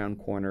bend around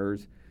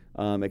corners.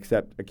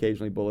 Except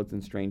occasionally bullets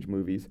in strange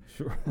movies,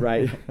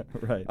 right?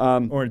 Right.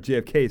 Or a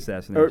JFK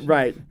assassination.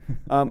 Right.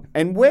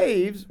 And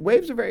waves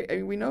are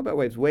very, we know about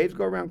waves. Waves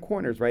go around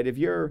corners, right? If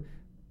you're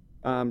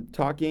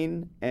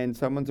talking and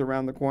someone's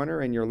around the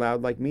corner and you're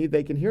loud like me,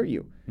 they can hear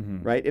you,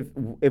 right?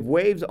 If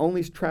waves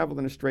only travel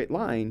in a straight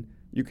line,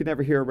 you could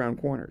never hear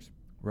around corners.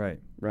 Right.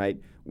 Right.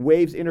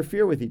 Waves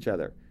interfere with each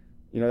other.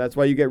 That's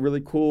why you get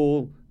really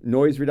cool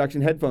noise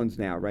reduction headphones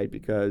now, right?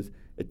 Because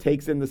it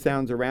takes in the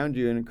sounds around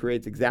you and it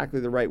creates exactly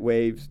the right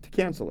waves to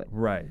cancel it.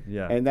 Right,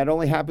 yeah. And that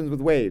only happens with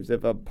waves.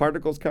 If a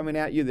particle's coming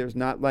at you, there's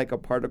not like a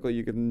particle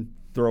you can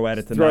throw at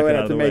it to knock it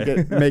out of the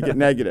way. make it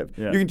negative.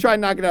 Yeah. You can try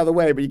and knock it out of the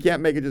way, but you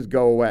can't make it just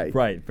go away.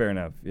 Right, fair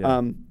enough.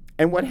 Yeah.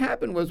 And what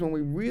happened was when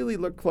we really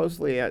looked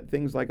closely at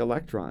things like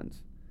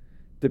electrons,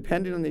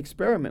 depending on the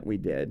experiment we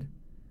did,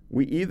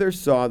 we either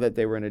saw that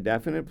they were in a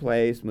definite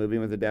place, moving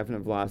with a definite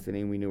velocity,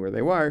 and we knew where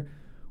they were,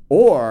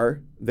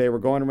 or they were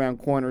going around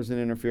corners and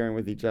interfering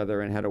with each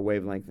other and had a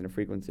wavelength and a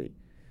frequency.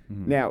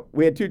 Now,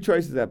 we had two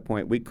choices at that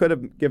point. We could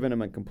have given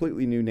them a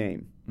completely new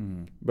name,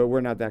 but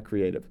we're not that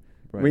creative.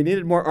 Right. We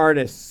needed more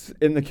artists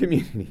in the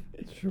community.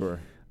 Sure.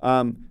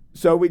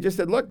 So we just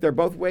said, look, they're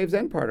both waves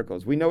and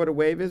particles. We know what a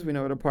wave is. We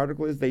know what a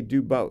particle is. They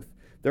do both.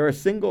 They're a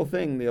single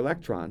thing, the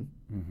electron,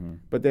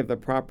 but they have the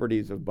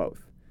properties of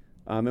both.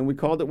 And we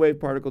called it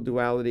wave-particle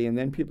duality, and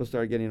then people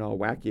started getting all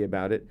wacky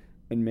about it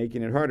and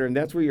making it harder. And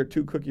that's where your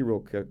two-cookie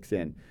rule kicks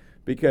in.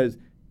 Because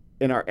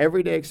in our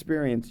everyday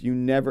experience, you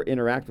never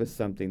interact with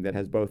something that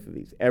has both of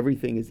these.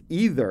 Everything is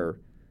either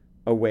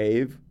a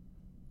wave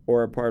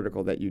or a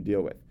particle that you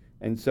deal with.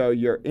 And so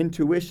your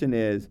intuition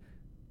is,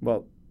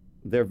 well,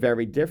 they're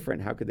very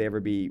different. How could they ever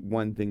be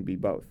one thing be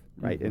both,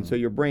 right? And so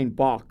your brain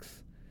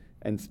balks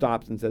and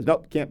stops and says,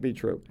 nope, can't be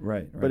true.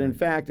 Right. But in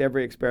fact,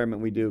 every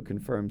experiment we do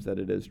confirms that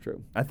it is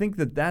true. I think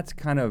that's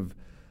kind of,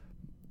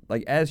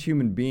 like, as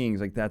human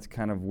beings, like, that's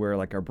kind of where,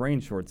 like, our brain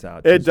shorts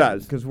out. It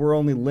does. Because we're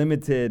only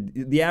limited.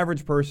 The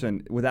average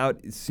person, without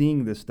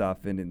seeing this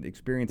stuff and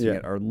experiencing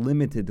it, are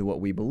limited to what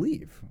we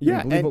believe.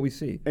 Yeah. We believe what we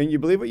see. And you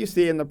believe what you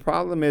see, and the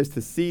problem is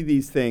to see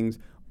these things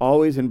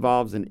always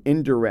involves an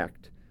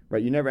indirect,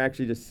 right? You never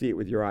actually just see it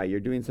with your eye. You're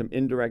doing some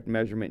indirect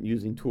measurement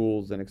using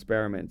tools and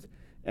experiments,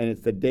 and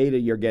it's the data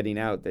you're getting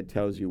out that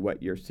tells you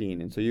what you're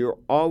seeing. And so you're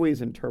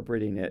always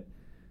interpreting it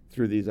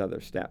through these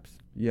other steps.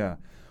 Yeah.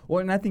 Well,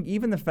 and I think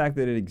even the fact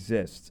that it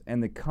exists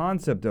and the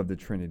concept of the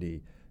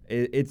Trinity,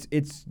 it's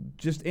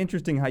just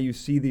interesting how you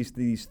see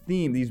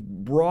these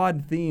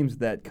broad themes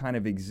that kind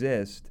of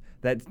exist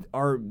that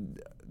are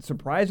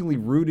surprisingly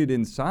rooted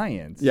in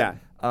science. Yeah.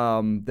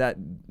 That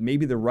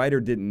maybe the writer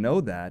didn't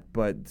know that,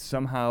 but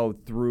somehow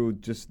through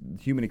just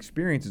human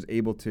experience is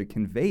able to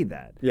convey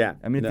that. Yeah.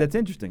 I mean, that's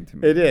interesting to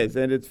me. It is,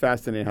 and it's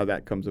fascinating how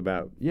that comes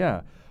about.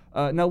 Yeah.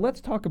 Now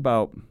let's talk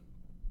about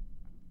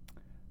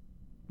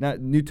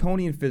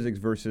Newtonian physics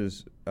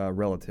versus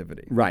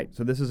relativity. Right.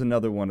 So this is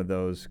another one of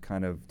those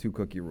kind of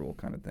two-cookie rule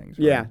kind of things.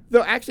 Right? Yeah.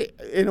 Though actually,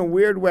 in a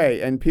weird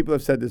way, and people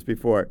have said this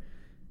before,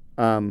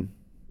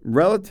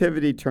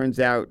 relativity turns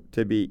out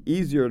to be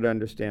easier to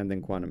understand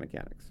than quantum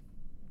mechanics.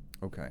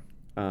 Okay.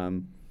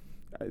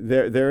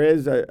 There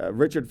is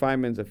Richard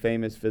Feynman's a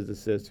famous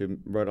physicist who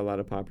wrote a lot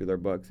of popular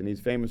books, and he's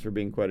famous for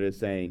being quoted as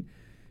saying,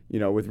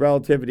 with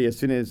relativity, as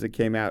soon as it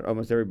came out,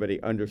 almost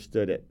everybody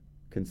understood it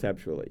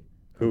conceptually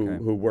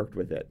who worked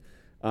with it.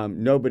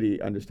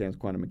 Nobody understands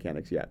quantum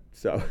mechanics yet.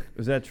 So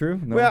is that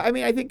true? No? Well, I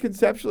mean, I think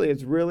conceptually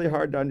it's really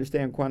hard to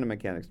understand quantum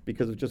mechanics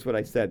because of just what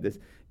I said. This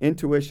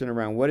intuition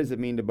around what does it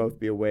mean to both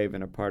be a wave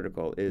and a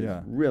particle is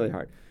really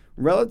hard.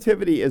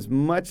 Relativity is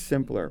much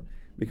simpler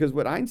because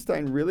what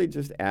Einstein really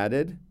just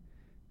added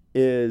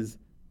is,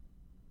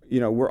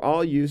 we're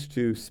all used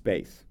to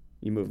space.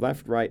 You move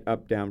left, right,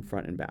 up, down,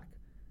 front, and back.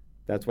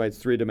 That's why it's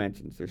 3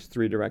 dimensions. There's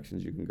 3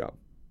 directions you can go.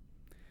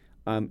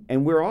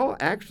 And we're all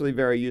actually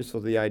very used to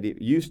the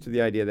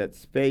idea that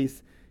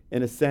space,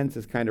 in a sense,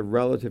 is kind of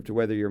relative to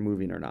whether you're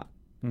moving or not.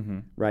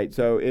 Right?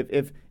 So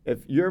if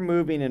you're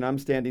moving and I'm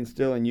standing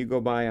still and you go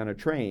by on a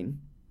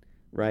train,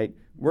 right,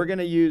 we're going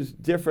to use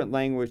different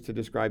language to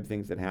describe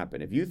things that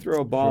happen. If you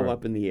throw a ball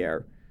up in the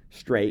air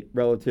straight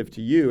relative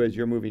to you as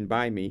you're moving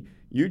by me,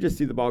 you just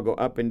see the ball go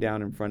up and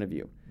down in front of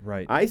you.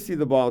 Right. I see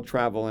the ball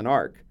travel in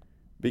arc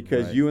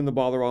because you and the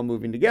ball are all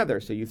moving together.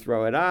 So you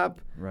throw it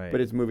up, but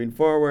it's moving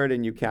forward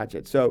and you catch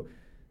it. So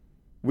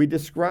we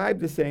describe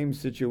the same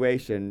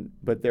situation,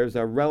 but there's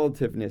a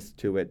relativeness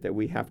to it that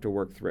we have to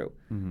work through.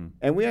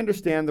 And we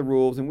understand the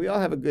rules, and we all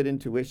have a good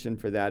intuition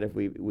for that if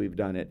we've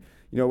done it.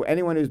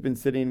 Anyone who's been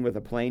sitting with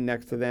a plane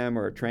next to them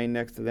or a train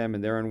next to them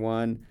and they're in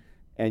one,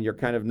 and you're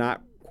kind of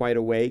not quite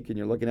awake and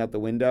you're looking out the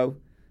window,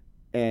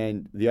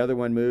 and the other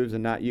one moves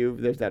and not you,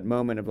 there's that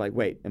moment of like,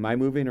 wait, am I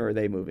moving or are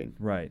they moving?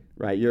 Right.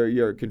 Right.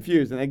 You're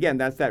confused. And again,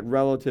 that's that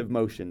relative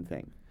motion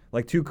thing.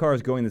 Like 2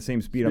 cars going the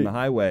same speed on the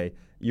highway,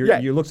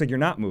 you looks like you're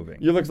not moving.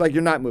 You looks like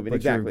you're not moving, but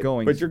exactly.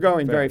 But you're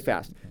going very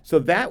fast. So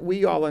that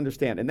we all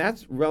understand. And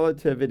that's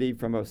relativity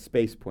from a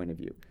space point of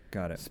view.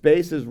 Got it.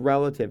 Space is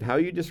relative. How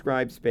you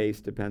describe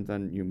space depends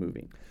on you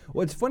moving.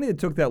 Well, it's funny it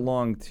took that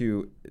long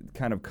to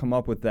kind of come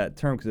up with that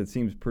term because it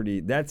seems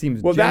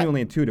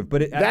genuinely intuitive.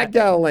 But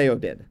Galileo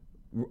did.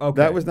 Okay.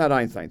 That was not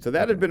Einstein. So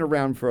that had been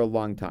around for a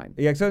long time.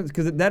 Yeah,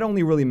 because that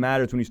only really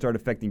matters when you start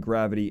affecting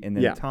gravity and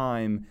then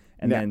time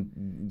and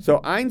then.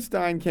 So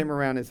Einstein came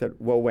around and said,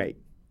 well, wait.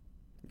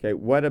 Okay,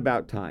 what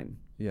about time?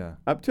 Yeah.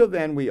 Up till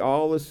then, we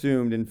all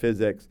assumed in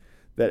physics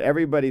that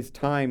everybody's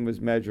time was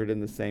measured in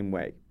the same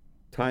way.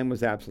 Time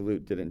was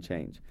absolute, didn't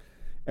change.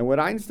 And what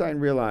Einstein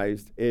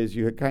realized is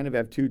you kind of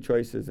have 2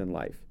 choices in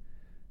life.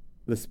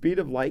 The speed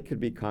of light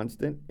could be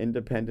constant,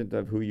 independent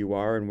of who you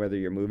are and whether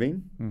you're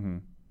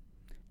moving.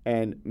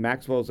 And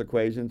Maxwell's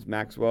equations,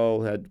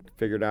 Maxwell had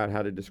figured out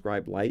how to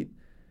describe light,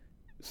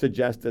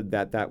 suggested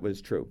that that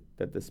was true,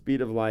 that the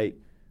speed of light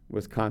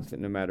was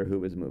constant no matter who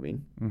was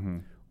moving.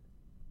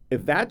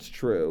 If that's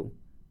true,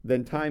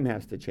 then time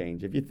has to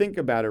change. If you think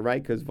about it,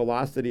 right, because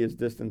velocity is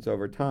distance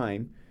over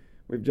time,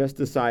 we've just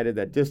decided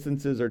that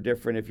distances are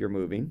different if you're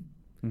moving.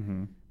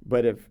 Mm-hmm.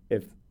 But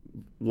if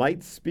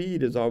light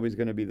speed is always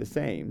going to be the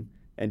same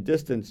and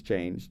distance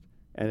changed,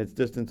 and it's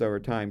distance over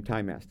time,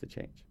 time has to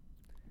change.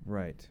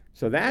 Right.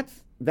 So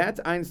that's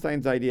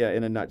Einstein's idea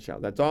in a nutshell.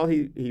 That's all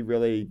he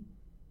really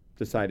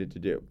decided to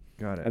do.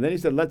 Got it. And then he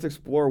said, let's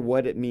explore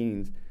what it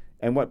means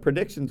and what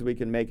predictions we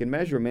can make in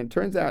measurement.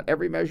 Turns out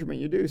every measurement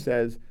you do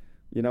says,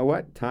 you know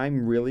what?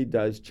 Time really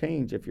does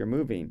change if you're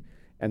moving.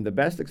 And the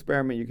best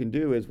experiment you can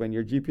do is when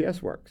your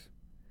GPS works,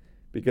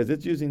 because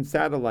it's using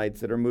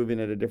satellites that are moving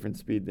at a different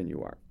speed than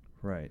you are.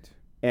 Right.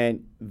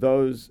 And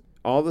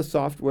all the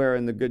software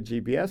and the good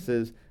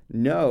GPSs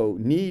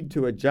need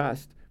to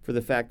adjust for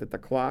the fact that the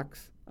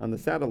clocks on the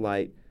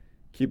satellite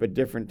keep a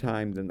different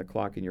time than the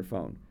clock in your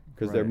phone,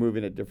 because they're Right.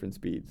 moving at different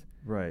speeds.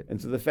 Right.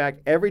 And so the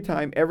fact every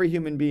time every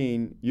human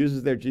being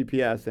uses their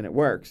GPS and it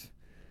works,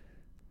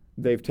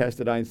 they've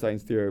tested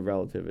Einstein's theory of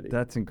relativity.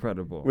 That's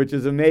incredible. Which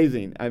is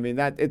amazing. I mean,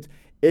 it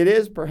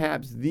is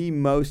perhaps the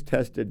most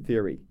tested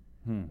theory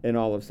in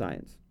all of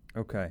science.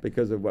 Okay.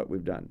 Because of what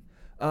we've done.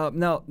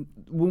 Now,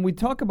 when we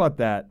talk about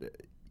that,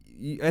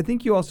 I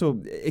think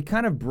it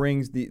kind of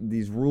brings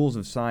these rules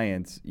of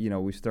science.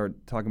 We start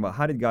talking about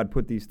how did God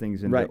put these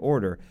things into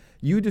order.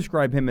 You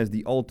describe him as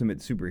the ultimate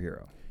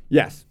superhero.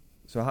 Yes.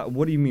 So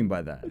what do you mean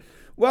by that?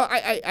 Well,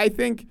 I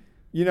think,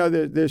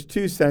 there's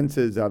two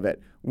senses of it.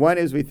 One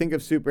is we think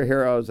of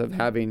superheroes of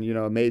having,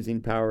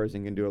 amazing powers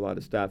and can do a lot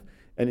of stuff.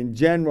 And in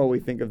general, we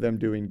think of them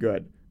doing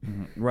good.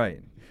 Mm-hmm. Right.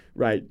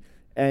 Right.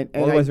 And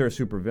otherwise, they're a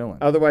supervillain.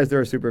 Otherwise,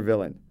 they're a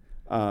supervillain.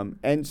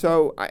 And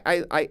so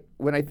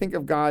when I think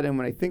of God and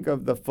when I think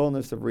of the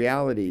fullness of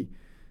reality,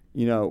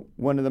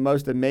 one of the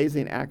most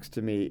amazing acts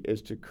to me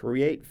is to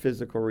create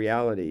physical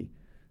reality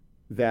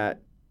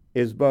that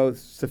is both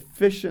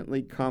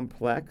sufficiently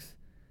complex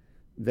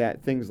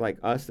that things like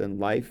us and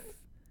life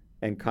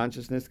and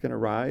consciousness can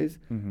arise,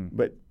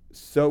 but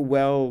so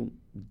well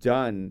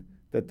done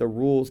that the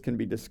rules can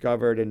be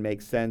discovered and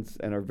make sense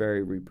and are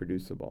very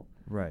reproducible.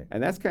 Right.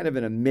 And that's kind of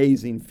an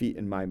amazing feat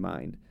in my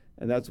mind.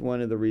 And that's one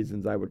of the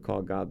reasons I would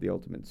call God the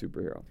ultimate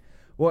superhero.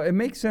 Well, it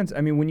makes sense.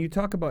 I mean, when you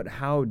talk about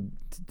how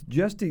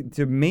just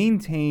to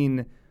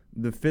maintain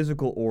the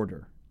physical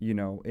order,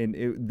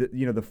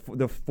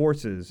 the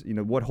forces,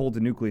 what holds a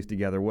nucleus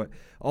together,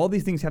 all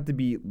these things have to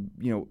be,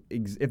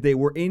 if they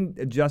were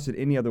adjusted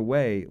any other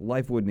way,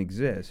 life wouldn't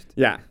exist.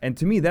 Yeah. And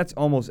to me, that's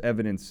almost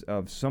evidence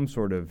of some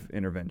sort of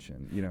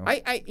intervention.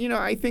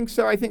 I think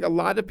so. I think a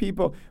lot of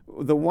people.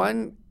 The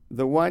one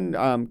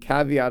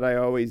caveat I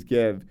always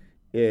give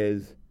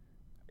is,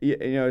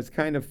 it's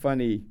kind of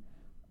funny.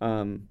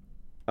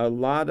 A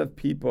lot of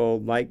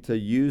people like to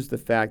use the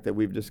fact that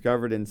we've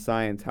discovered in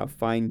science how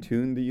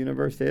fine-tuned the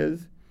universe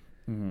is,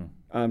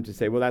 to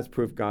say, well, that's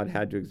proof God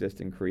had to exist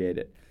and create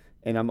it.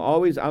 And I'm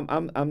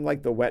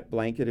like the wet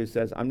blanket who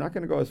says, I'm not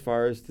going to go as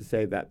far as to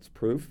say that's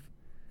proof.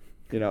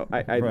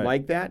 I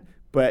like that,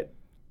 but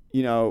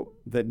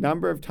the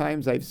number of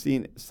times I've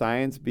seen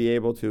science be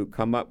able to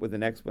come up with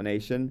an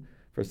explanation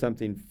for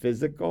something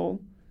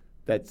physical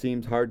that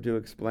seems hard to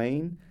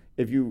explain.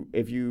 If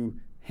you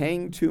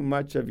hang too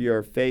much of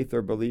your faith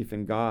or belief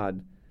in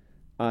God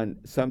on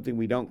something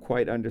we don't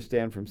quite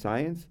understand from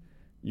science,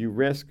 you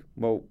risk,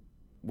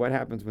 what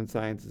happens when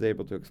science is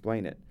able to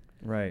explain it?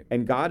 Right.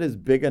 And God is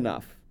big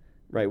enough,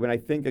 right? When I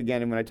think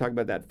again, and when I talk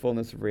about that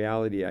fullness of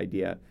reality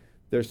idea,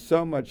 there's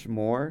so much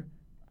more.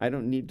 I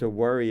don't need to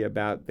worry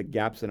about the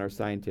gaps in our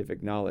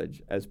scientific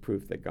knowledge as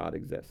proof that God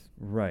exists.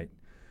 Right.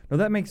 No,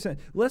 that makes sense.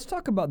 Let's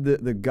talk about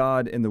the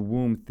God in the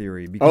womb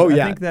theory, because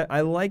I think that I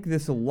like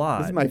this a lot.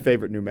 This is my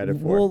favorite new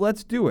metaphor. Well,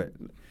 let's do it.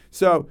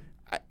 So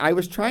I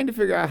was trying to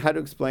figure out how to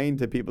explain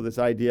to people this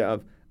idea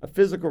of a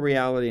physical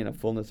reality and a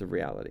fullness of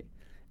reality.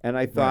 And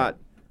I thought,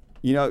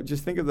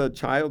 just think of the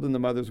child in the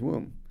mother's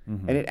womb.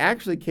 Mm-hmm. And it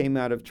actually came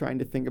out of trying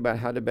to think about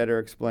how to better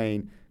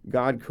explain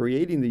God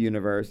creating the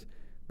universe,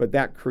 but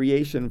that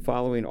creation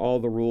following all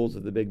the rules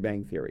of the Big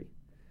Bang Theory.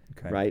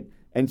 Okay. Right?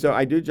 And so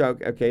I do joke,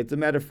 it's a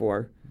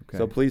metaphor. Okay.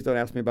 So please don't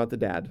ask me about the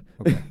dad.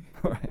 Okay.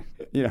 All right.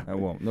 I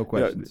won't. No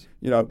questions.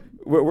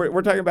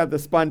 We're talking about the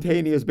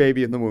spontaneous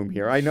baby in the womb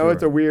here. I know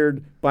it's a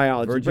weird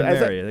biology. Virgin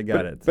Mary, they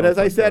got it. But as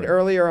I said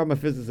earlier, I'm a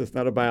physicist,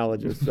 not a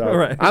biologist.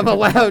 So I'm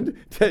allowed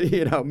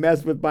to,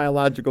 mess with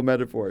biological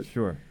metaphors.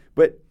 Sure.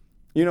 But,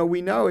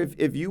 we know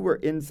if you were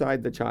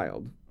inside the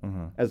child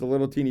as a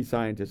little teeny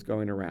scientist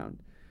going around,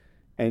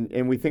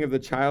 and we think of the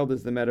child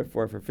as the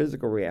metaphor for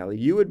physical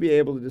reality, you would be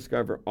able to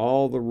discover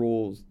all the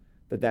rules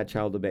that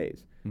child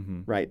obeys.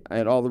 Mm-hmm. Right,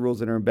 and all the rules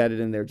that are embedded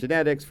in their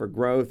genetics for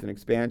growth and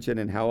expansion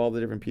and how all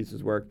the different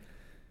pieces work.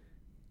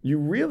 You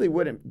really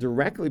wouldn't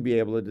directly be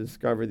able to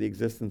discover the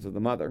existence of the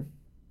mother.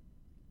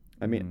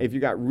 I mean, if you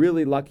got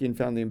really lucky and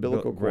found the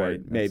umbilical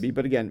cord, maybe.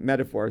 But again,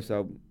 metaphor,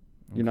 so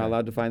you're not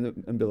allowed to find the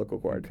umbilical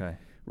cord. Okay.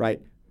 Right,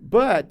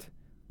 but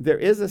there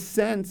is a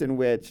sense in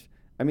which,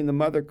 the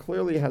mother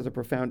clearly has a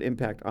profound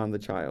impact on the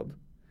child.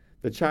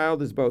 The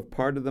child is both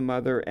part of the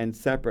mother and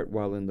separate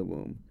while in the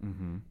womb.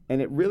 Mm-hmm.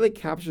 And it really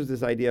captures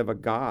this idea of a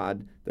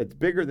God that's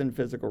bigger than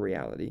physical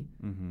reality,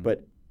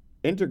 but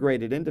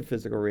integrated into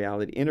physical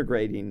reality,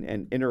 integrating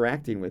and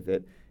interacting with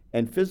it.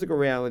 And physical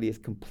reality is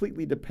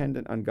completely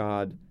dependent on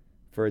God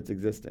for its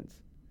existence,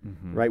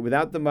 right?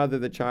 Without the mother,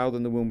 the child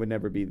in the womb would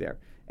never be there.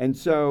 And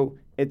so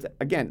it's,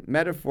 again,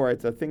 metaphor,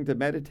 it's a thing to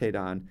meditate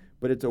on,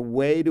 but it's a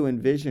way to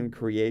envision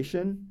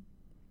creation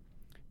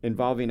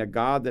involving a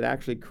God that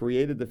actually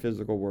created the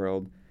physical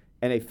world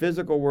and a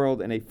physical world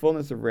and a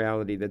fullness of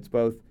reality that's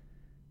both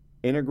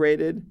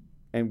integrated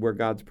and where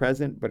God's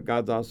present, but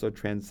God's also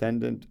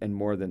transcendent and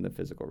more than the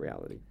physical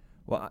reality.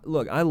 Well,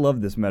 look, I love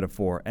this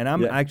metaphor, and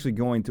I'm actually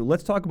going to,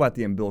 let's talk about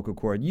the umbilical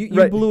cord. You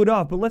Right. blew it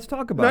off, but let's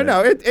talk about it.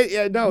 No, it's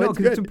Because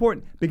good. it's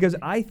important. Because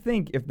I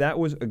think if that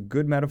was a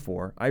good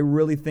metaphor, I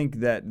really think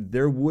that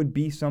there would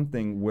be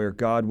something where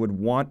God would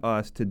want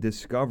us to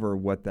discover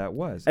what that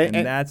was. And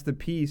that's the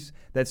piece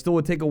that still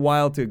would take a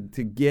while to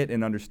get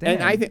and understand.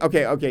 And I think,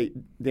 okay,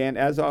 Dan,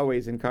 as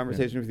always, in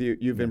conversation with you,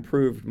 you've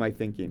improved my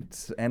thinking.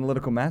 It's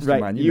analytical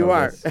mastermind. Right, you know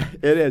are. this.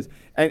 It is.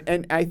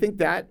 And I think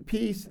that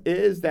piece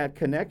is that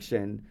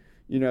connection,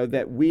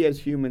 that we as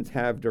humans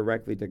have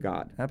directly to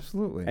God.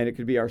 Absolutely. And it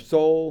could be our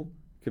soul,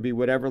 could be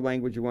whatever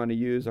language you want to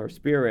use, our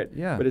spirit.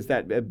 Yeah. But it's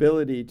that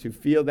ability to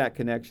feel that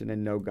connection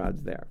and know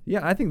God's there. Yeah,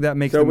 I think that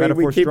makes So the we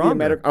metaphor keep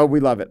stronger. we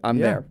love it. I'm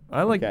there.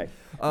 I like. Okay.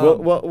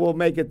 We'll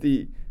make it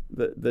the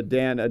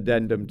Dan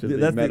addendum to the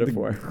that's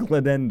metaphor. The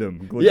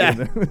glidendum.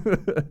 Yeah.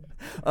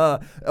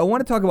 I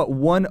want to talk about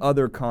one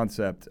other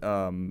concept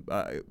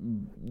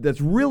that's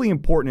really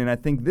important, and I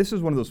think this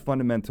is one of those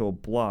fundamental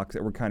blocks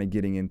that we're kind of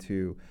getting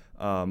into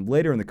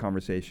later in the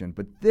conversation.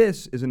 But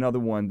this is another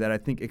one that I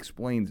think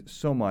explains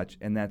so much,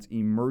 and that's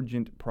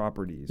emergent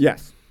properties.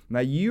 Yes.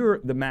 Now,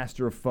 you're the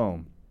master of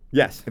foam.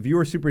 Yes. If you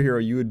were a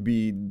superhero, you would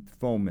be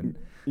Foeman.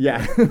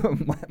 Yeah.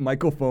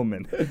 Michael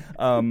Foeman.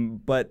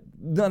 But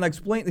no,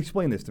 explain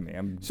this to me.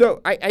 So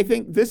I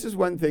think this is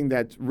one thing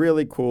that's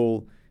really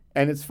cool,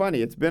 and it's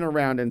funny. It's been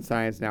around in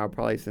science now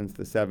probably since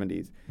the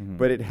 70s,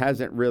 but it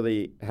hasn't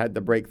really had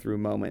the breakthrough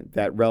moment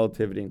that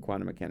relativity and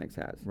quantum mechanics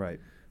has.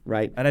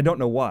 Right. And I don't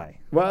know why.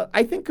 Well,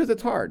 I think because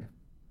it's hard.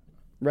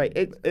 Right.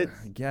 It's.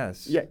 I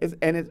guess. Yeah.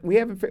 We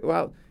haven't.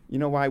 Well, you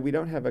know why? We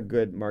don't have a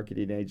good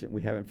marketing agent.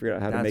 We haven't figured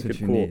out how to make it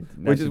cool,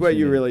 which is what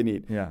you really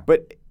need. Yeah.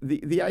 But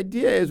the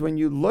idea is when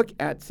you look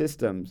at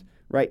systems,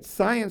 right?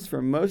 Science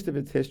for most of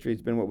its history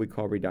has been what we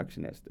call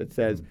reductionist. It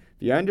says if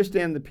you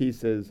understand the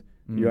pieces,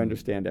 you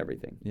understand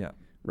everything. Yeah.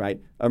 Right.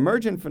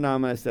 Emergent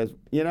phenomena says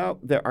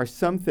there are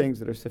some things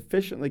that are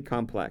sufficiently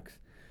complex.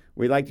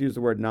 We like to use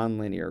the word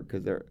nonlinear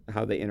because they're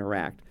how they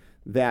interact.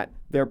 That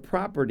their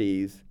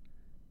properties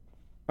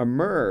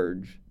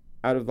emerge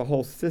out of the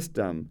whole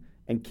system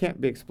and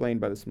can't be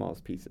explained by the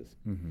smallest pieces.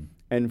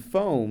 And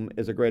foam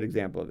is a great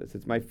example of this.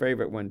 It's my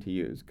favorite one to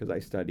use because I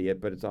study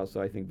it, but it's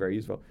also, I think, very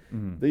useful.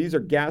 These are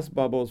gas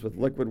bubbles with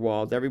liquid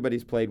walls.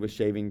 Everybody's played with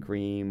shaving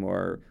cream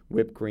or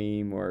whipped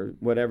cream or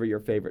whatever your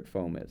favorite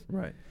foam is.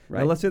 Right.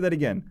 Now let's say that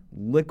again.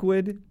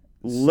 Liquid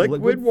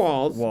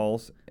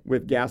walls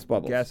with gas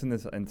bubbles. Gas in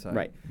this inside.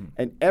 Right.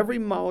 And every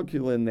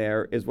molecule in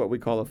there is what we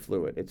call a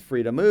fluid. It's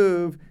free to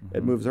move.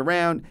 It moves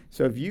around.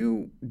 So if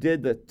you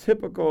did the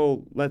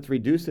typical, let's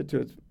reduce it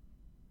to its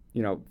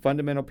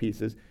fundamental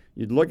pieces,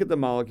 you'd look at the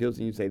molecules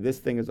and you'd say, this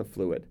thing is a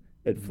fluid.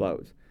 It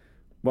flows.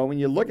 Well, when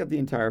you look at the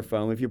entire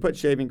foam, if you put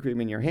shaving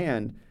cream in your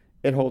hand,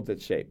 it holds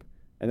its shape.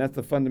 And that's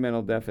the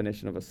fundamental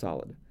definition of a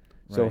solid.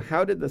 Right. So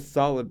how did the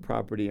solid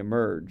property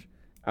emerge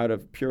out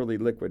of purely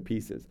liquid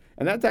pieces?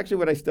 And that's actually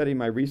what I study in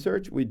my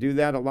research. We do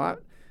that a lot.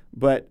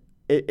 But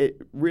it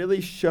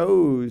really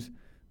shows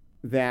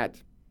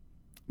that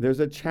there's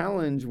a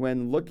challenge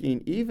when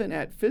looking even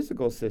at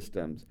physical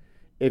systems.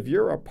 If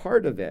you're a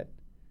part of it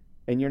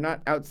and you're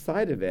not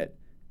outside of it,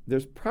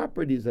 there's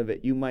properties of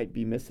it you might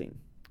be missing.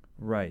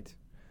 Right.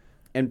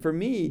 And for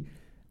me,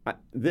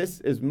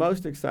 this is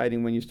most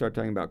exciting when you start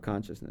talking about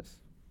consciousness.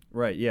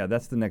 Right, yeah,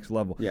 that's the next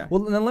level. Yeah.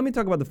 Well, now let me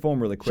talk about the foam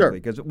really quickly,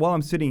 because while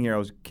I'm sitting here, I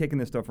was kicking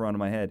this stuff around in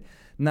my head.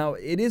 Now,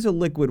 it is a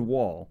liquid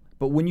wall,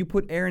 but when you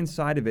put air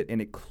inside of it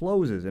and it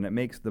closes and it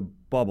makes the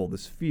bubble, the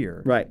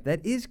sphere, right,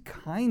 that is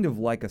kind of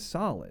like a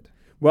solid.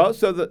 Well,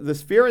 so the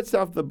sphere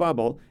itself, the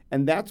bubble,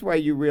 and that's why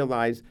you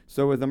realize,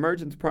 so with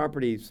emergence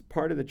properties,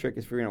 part of the trick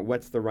is figuring out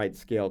what's the right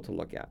scale to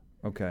look at.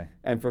 Okay.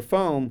 And for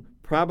foam,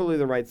 probably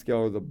the right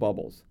scale are the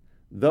bubbles.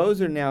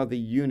 Those are now the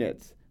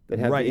units that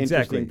have the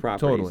interesting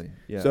properties. Totally.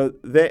 Yeah. So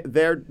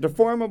they're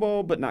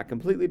deformable, but not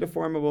completely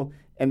deformable,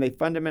 and they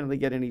fundamentally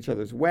get in each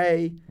other's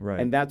way,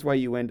 and that's why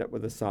you end up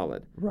with a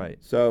solid. Right.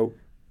 So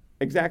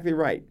exactly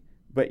right.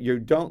 But you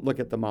don't look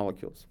at the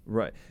molecules.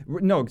 Right.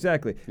 No,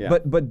 exactly. Yeah.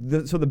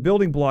 So the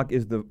building block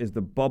is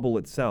the bubble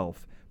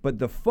itself, but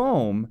the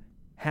foam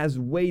has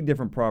way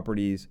different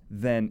properties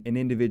than an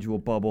individual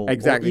bubble,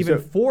 Exactly. or even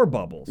So- 4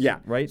 bubbles. Yeah.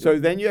 Right? So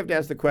then you have to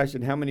ask the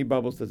question, how many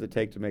bubbles does it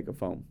take to make a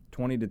foam?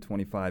 20 to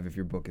 25 if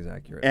your book is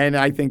accurate. And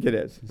I think it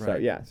is. So,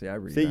 Right. yeah. See, I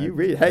read. See, you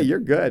read. Hey, you're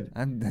good.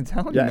 I'm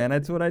telling Yeah. you, man,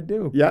 that's what I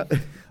do. Yeah.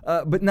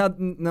 But now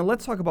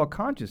let's talk about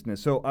consciousness.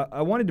 So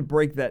I wanted to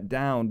break that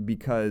down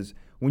because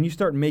when you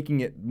start making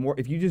it more,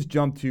 if you just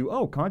jump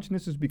to,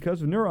 consciousness is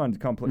because of neurons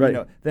complex,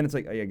 Right. then it's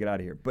like, oh yeah, get out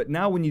of here. But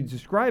now when you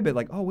describe it,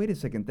 like, oh, wait a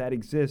second, that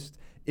exists,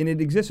 and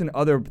it exists in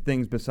other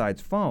things besides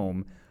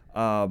foam.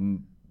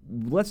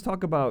 Let's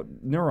talk about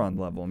neuron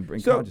level and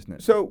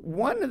consciousness. So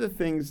one of the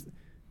things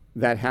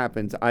that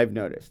happens, I've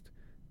noticed,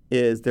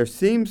 is there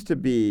seems to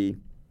be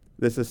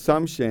this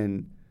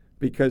assumption,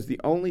 because the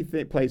only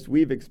place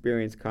we've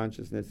experienced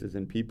consciousness is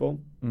in people,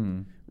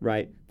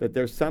 right? That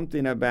there's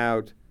something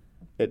about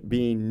it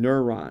being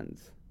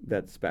neurons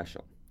that's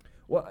special.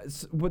 Well,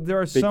 but there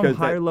are some Because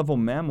higher level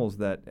mammals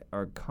that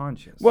are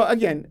conscious. Well,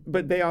 again,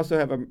 but they also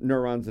have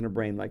neurons in a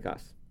brain like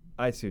us.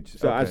 I see what you're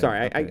So okay, I'm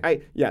sorry.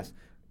 okay. Yes.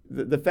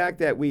 The fact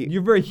that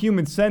You're very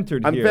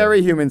human-centered I'm here.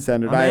 very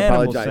human-centered. I'm I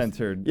apologize.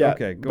 animal-centered. Yeah,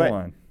 Okay, go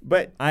on.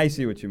 But I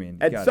see what you mean.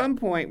 at Got some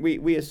point,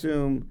 we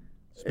assume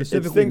it's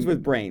Specifically- things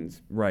with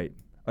brains. Right.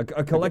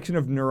 A collection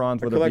of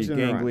neurons, A whether it be collection of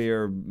neurons. ganglia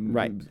or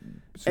Right.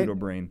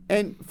 pseudobrain.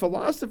 And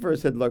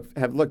philosophers have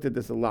looked at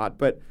this a lot,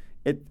 but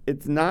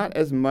it's not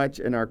as much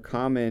in our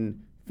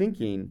common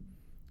thinking.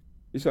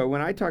 So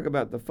when I talk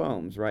about the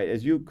foams, right,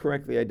 as you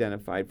correctly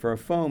identified, for a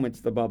foam,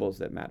 it's the bubbles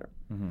that matter.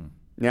 Mm-hmm.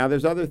 Now,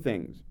 there's other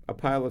things. A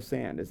pile of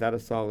sand, is that a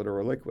solid or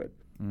a liquid?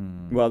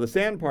 Well, the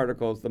sand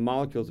particles, the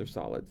molecules are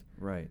solids.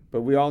 Right.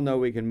 But we all know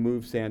we can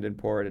move sand and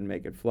pour it and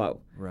make it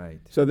flow. Right.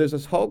 So there's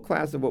this whole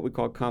class of what we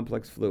call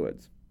complex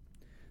fluids.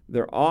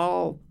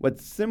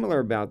 What's similar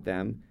about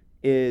them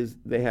is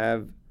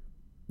they're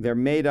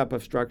made up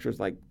of structures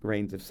like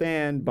grains of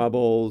sand,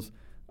 bubbles,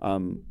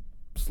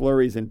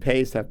 slurries and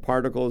paste have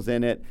particles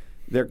in it.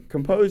 They're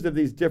composed of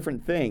these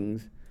different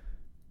things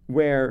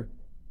where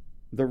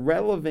the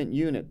relevant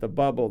unit, the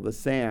bubble, the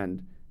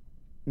sand,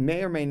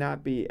 may or may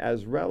not be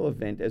as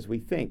relevant as we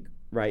think,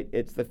 right?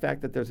 It's the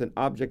fact that there's an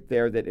object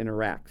there that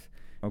interacts.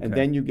 Okay. And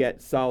then you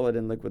get solid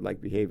and liquid-like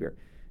behavior.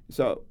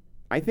 So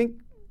I think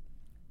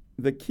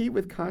the key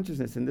with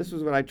consciousness, and this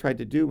was what I tried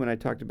to do when I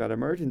talked about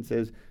emergence,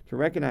 is to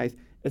recognize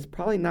it's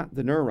probably not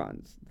the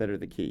neurons that are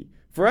the key.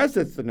 For us,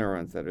 it's the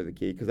neurons that are the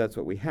key because that's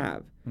what we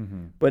have.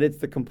 Mm-hmm. But it's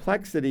the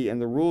complexity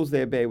and the rules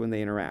they obey when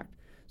they interact.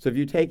 So if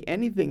you take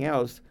anything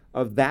else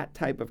of that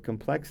type of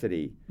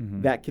complexity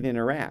that can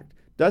interact,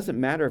 doesn't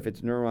matter if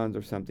it's neurons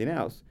or something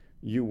else,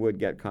 you would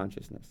get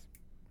consciousness.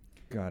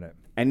 Got it.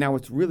 And now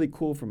what's really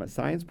cool from a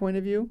science point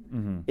of view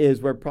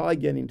is we're probably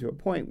getting to a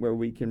point where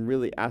we can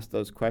really ask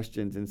those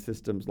questions in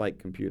systems like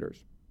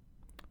computers.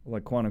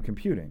 Like quantum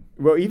computing.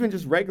 Well, even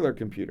just regular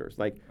computers.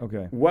 Like,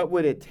 Okay. what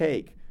would it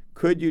take?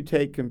 Could you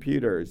take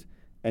computers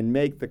and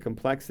make the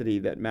complexity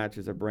that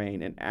matches a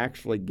brain and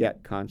actually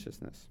get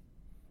consciousness?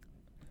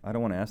 I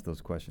don't want to ask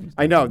those questions.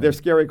 I know, they're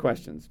scary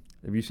questions.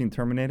 Have you seen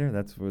Terminator?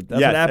 That's what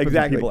Yes, happens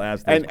exactly. when people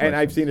ask those questions. And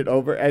I've seen it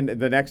over, and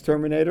the next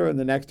Terminator and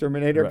the next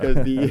Terminator, because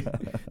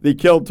the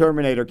killed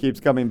Terminator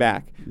keeps coming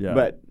back. Yeah.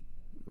 But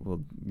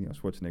well,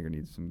 Schwarzenegger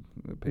needs some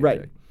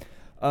paycheck.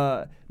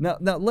 Right. Now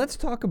let's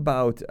talk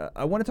about.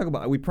 I want to talk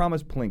about. We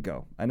promised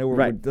Plinko. I know.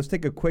 Let's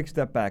take a quick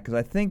step back because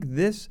I think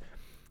this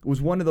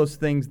was one of those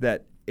things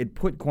that it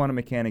put quantum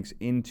mechanics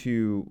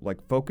into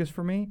like focus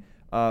for me,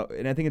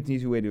 and I think it's an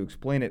easy way to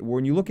explain it.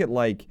 When you look at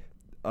like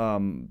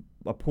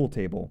a pool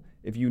table,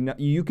 if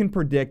you can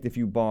predict if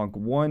you bonk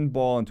one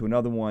ball into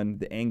another one,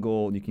 the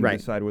angle, you can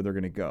decide where they're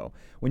going to go.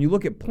 When you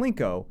look at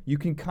Plinko, you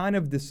can kind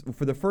of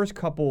for the first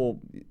couple,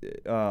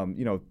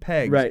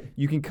 pegs,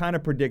 you can kind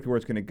of predict where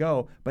it's going to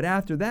go. But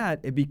after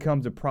that, it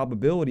becomes a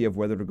probability of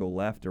whether to go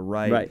left or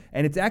right.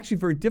 And it's actually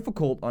very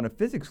difficult on a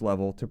physics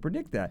level to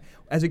predict that.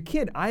 As a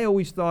kid, I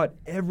always thought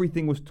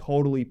everything was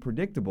totally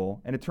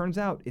predictable, and it turns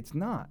out it's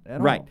not at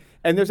all.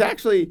 And there's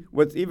actually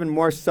what's even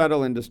more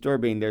subtle and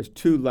disturbing. There's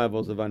 2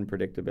 levels of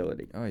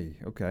unpredictability.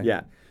 Okay.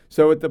 Yeah.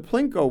 So with the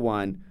Plinko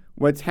one,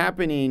 what's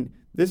happening,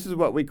 this is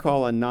what we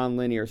call a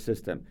nonlinear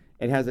system.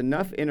 It has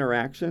enough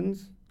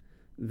interactions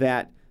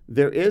that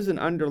there is an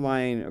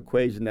underlying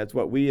equation that's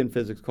what we in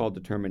physics call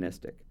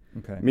deterministic.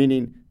 Okay.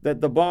 Meaning that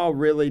the ball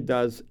really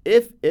does,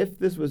 if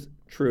this was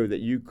true,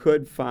 that you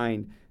could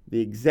find the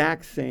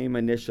exact same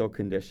initial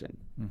condition,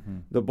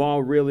 the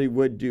ball really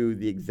would do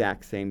the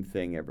exact same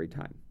thing every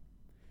time.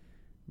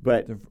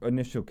 But the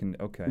initial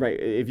okay. Right.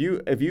 If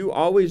you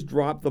always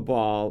drop the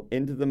ball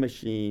into the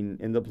machine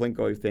in the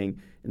Plinko thing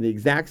in the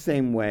exact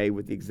same way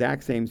with the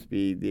exact same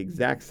speed, the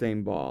exact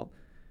same ball,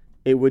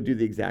 it would do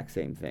the exact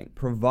same thing.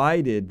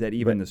 Provided that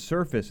even the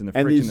surface and the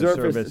friction and the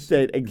surface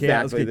stayed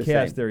exactly the same.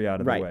 Chaos theory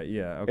out of the way.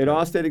 Yeah. Okay. It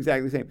all stayed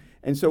exactly the same.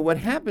 And so what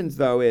happens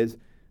though is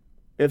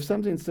if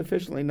something's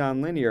sufficiently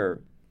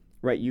nonlinear,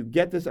 right, you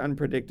get this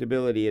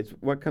unpredictability. It's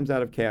what comes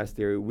out of chaos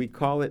theory. We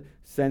call it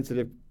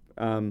sensitive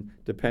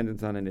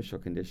dependence on initial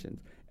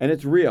conditions. And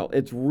it's real.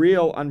 It's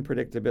real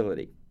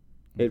unpredictability.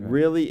 It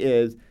really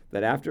is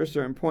that after a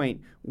certain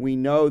point, we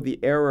know the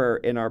error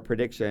in our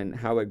prediction,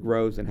 how it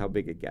grows and how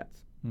big it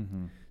gets.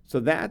 Mm-hmm. So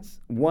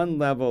that's one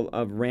level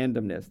of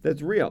randomness.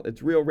 That's real.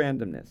 It's real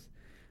randomness.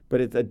 But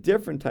it's a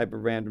different type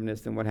of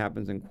randomness than what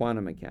happens in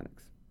quantum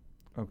mechanics.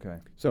 Okay.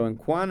 So in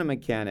quantum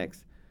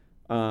mechanics,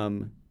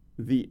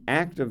 the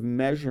act of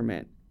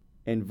measurement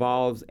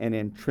involves an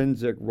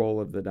intrinsic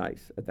roll of the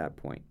dice at that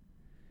point.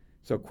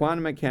 So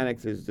quantum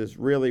mechanics is this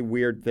really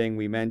weird thing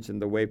we mentioned,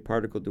 the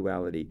wave-particle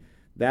duality.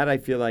 That I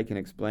feel I can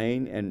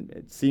explain, and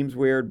it seems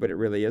weird, but it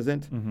really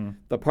isn't. Mm-hmm.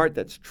 The part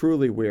that's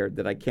truly weird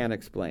that I can't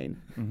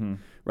explain, Mm-hmm.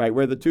 right,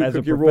 where the two As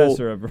cookie a rule,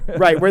 professor of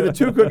right, where the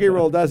two cookie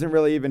rule doesn't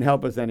really even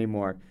help us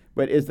anymore,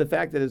 but is the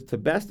fact that it's to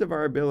best of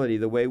our ability,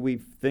 the way we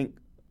think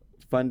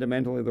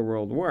fundamentally the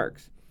world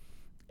works,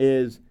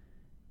 is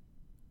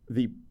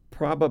the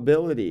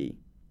probability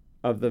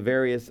of the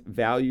various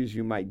values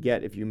you might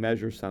get if you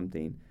measure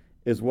something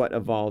is what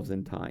evolves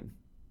in time.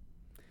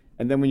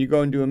 And then when you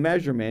go and do a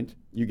measurement,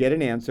 you get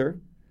an answer,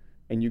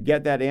 and you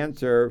get that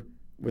answer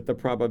with the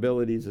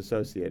probabilities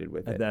associated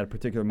with it. At that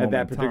particular moment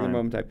At that particular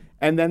moment in time.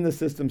 And then the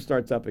system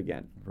starts up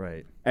again.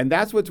 Right. And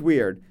that's what's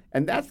weird.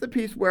 And that's the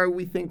piece where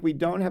we think we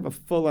don't have a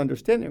full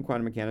understanding of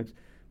quantum mechanics,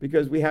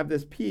 because we have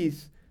this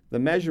piece, the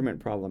measurement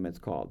problem it's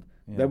called,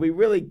 that we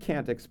really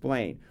can't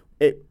explain.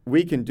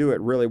 We can do it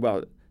really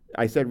well.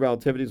 I said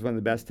relativity is one of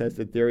the best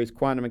tested theories.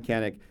 Quantum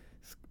mechanics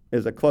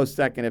is a close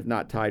second, if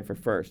not tied for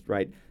first,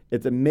 right?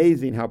 It's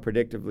amazing how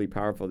predictively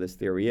powerful this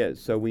theory is.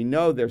 So we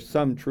know there's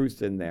some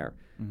truths in there.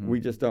 Mm-hmm.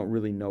 We just don't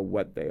really know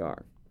what they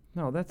are.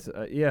 No, that's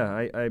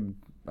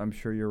I'm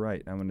sure you're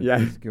right. I'm going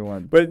to just go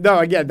on. But no,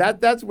 again,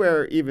 that's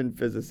where even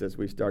physicists,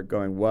 we start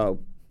going, whoa.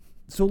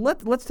 So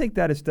let's take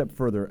that a step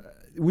further.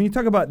 When you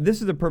talk about,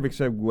 this is a perfect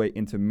segue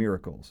into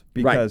miracles,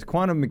 because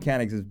quantum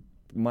mechanics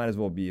might as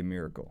well be a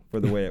miracle for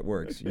the way it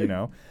works, you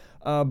know.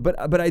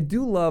 But I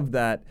do love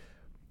that.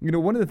 You know,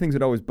 one of the things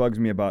that always bugs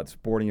me about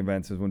sporting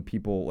events is when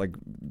people, like,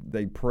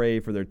 they pray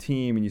for their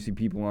team, and you see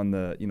people on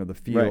the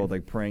field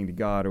like praying to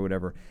God or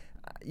whatever.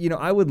 You know,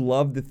 I would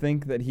love to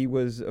think that he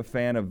was a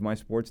fan of my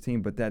sports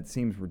team, but that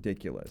seems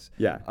ridiculous.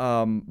 Yeah.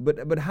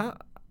 But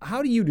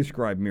how do you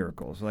describe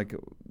miracles? Like,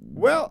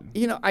 well,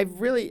 you know, I've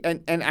really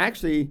and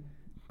actually,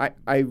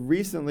 I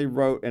recently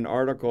wrote an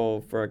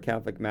article for a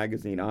Catholic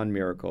magazine on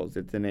miracles.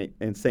 It's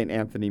in St.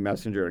 Anthony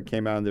Messenger. It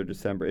came out in their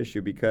December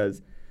issue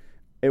because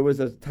it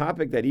was a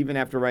topic that even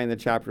after writing the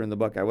chapter in the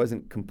book, I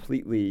wasn't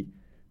completely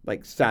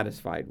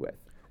satisfied with.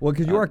 Well,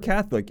 because you are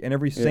Catholic, and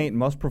every saint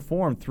must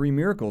perform 3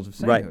 miracles of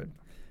sainthood. Right.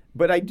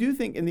 But I do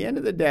think, in the end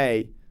of the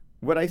day,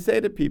 what I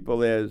say to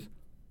people is,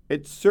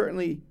 it's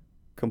certainly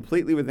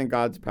completely within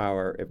God's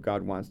power, if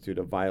God wants to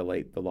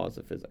violate the laws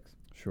of physics.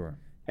 Sure.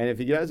 And if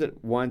he does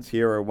it once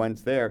here or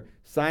once there,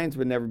 science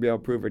would never be able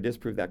to prove or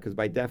disprove that, because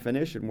by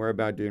definition, we're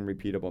about doing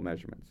repeatable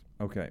measurements.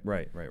 Okay,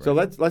 right. So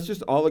let's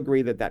just all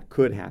agree that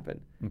could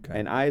happen. Okay.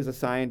 And I, as a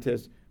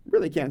scientist,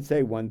 really can't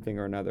say one thing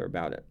or another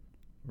about it.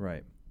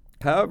 Right.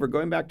 However,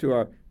 going back to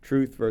our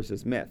truth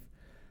versus myth,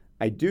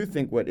 I do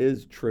think what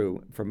is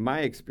true from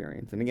my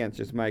experience, and again, it's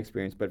just my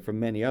experience, but from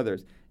many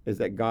others, is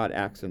that God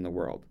acts in the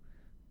world.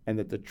 And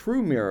that the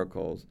true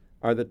miracles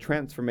are the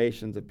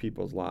transformations of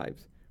people's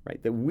lives,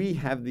 right? That we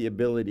have the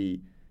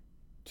ability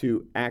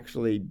to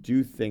actually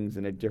do things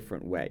in a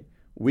different way.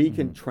 We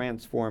can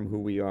transform who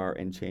we are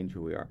and change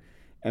who we are.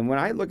 And when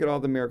I look at all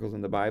the miracles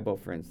in the Bible,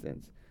 for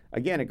instance,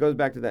 again, it goes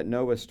back to that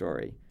Noah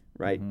story,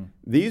 right?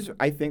 These,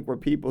 I think, were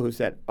people who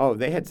said, oh,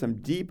 they had some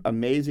deep,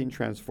 amazing,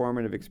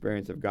 transformative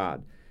experience of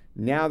God.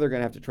 Now they're going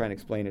to have to try and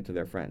explain it to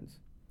their friends.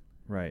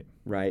 Right.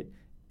 Right?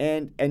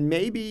 And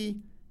maybe,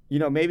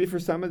 maybe for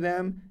some of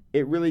them,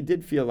 it really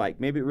did feel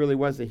like, maybe it really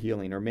was a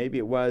healing, or maybe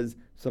it was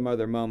some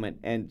other moment,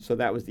 and so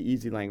that was the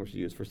easy language to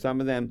use. For some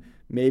of them,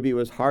 maybe it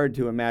was hard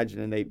to imagine,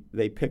 and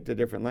they picked a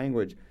different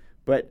language.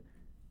 But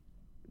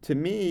to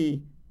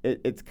me,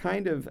 it's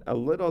kind of a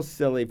little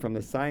silly from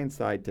the science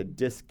side to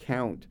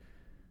discount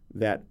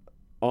that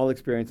all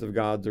experience of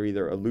gods are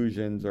either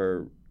illusions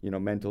or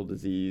mental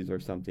disease or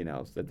something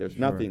else, that there's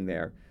nothing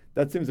there.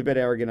 That seems a bit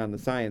arrogant on the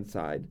science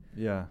side.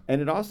 Yeah.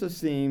 And it also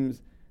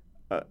seems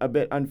a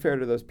bit unfair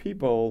to those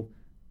people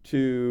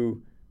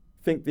to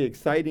think the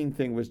exciting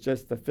thing was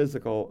just the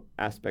physical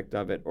aspect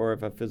of it, or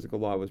if a physical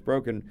law was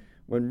broken,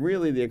 when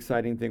really the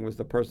exciting thing was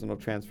the personal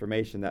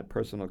transformation, that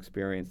personal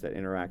experience, that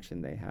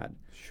interaction they had.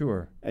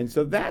 Sure. And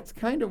so that's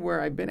kind of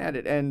where I've been at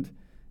it. And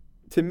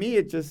to me,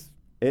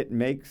 it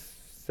makes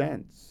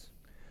sense.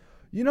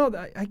 You know,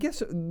 I guess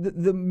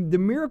the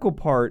miracle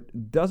part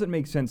doesn't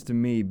make sense to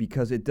me,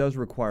 because it does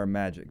require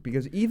magic.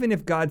 Because even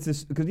if God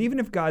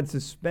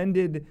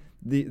suspended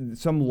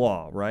some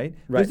law, right?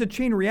 There's a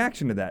chain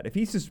reaction to that. If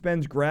he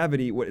suspends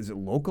gravity, what is it,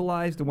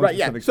 localized to one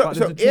specific spot?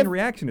 There's a chain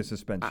reaction to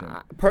suspension.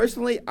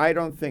 Personally, I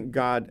don't think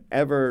God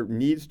ever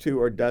needs to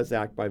or does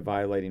act by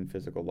violating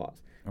physical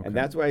laws. Okay. And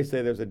that's why I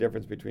say there's a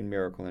difference between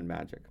miracle and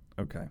magic.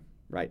 Okay.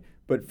 Right.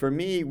 But for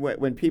me,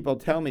 when people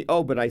tell me,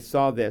 oh, but I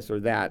saw this or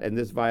that, and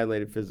this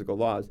violated physical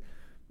laws,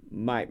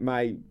 my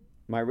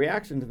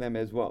reaction to them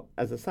is, well,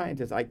 as a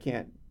scientist, I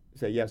can't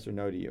say yes or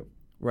no to you.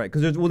 Right,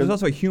 because there's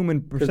also a human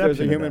perception. Because there's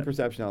a human of that.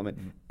 perception element.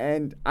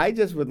 And I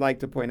just would like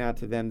to point out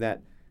to them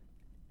that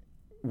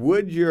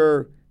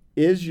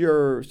is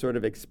your sort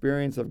of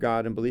experience of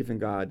God and belief in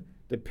God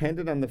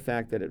dependent on the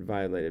fact that it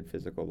violated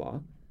physical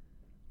law?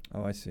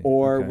 Oh, I see.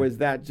 Or Okay. was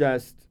that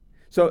just...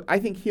 So I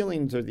think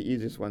healings are the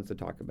easiest ones to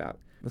talk about.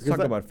 Let's talk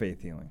about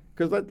faith healing.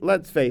 Because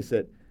let's face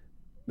it,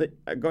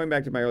 going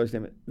back to my earlier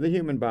statement, the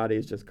human body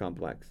is just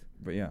complex.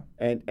 But yeah.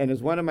 And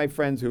as one of my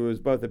friends who was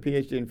both a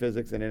PhD in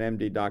physics and an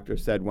MD doctor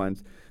said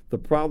once, the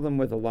problem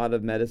with a lot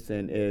of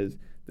medicine is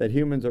that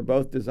humans are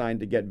both designed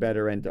to get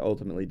better and to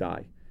ultimately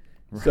die.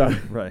 Right, So,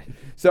 right.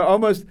 So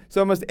almost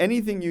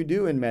anything you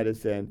do in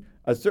medicine,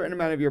 a certain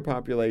amount of your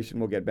population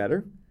will get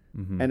better,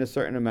 and a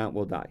certain amount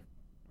will die.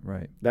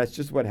 Right. That's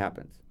just what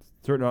happens.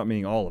 Certain amount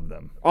meaning all of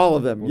them. All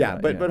of them, Will yeah.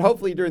 die, But yeah. but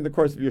hopefully during the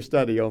course of your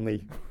study,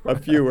 only a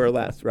few or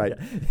less, right?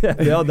 Yeah,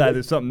 they all die.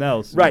 There's something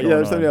else. Right, yeah, going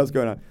there's something on. else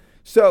going on.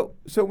 So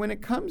when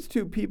it comes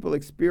to people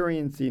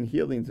experiencing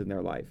healings in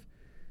their life,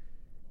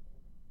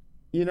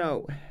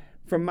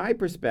 from my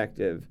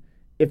perspective,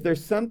 if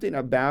there's something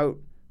about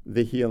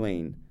the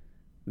healing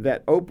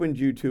that opened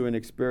you to an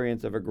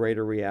experience of a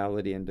greater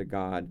reality and to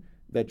God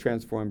that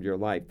transformed your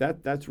life,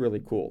 that's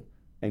really cool,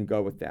 and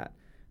go with that.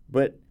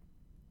 But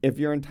if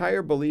your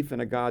entire belief in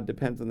a God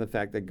depends on the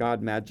fact that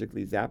God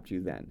magically zapped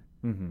you then,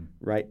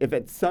 right? If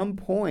at some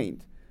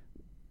point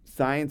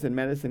science and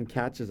medicine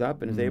catches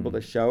up and is able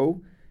to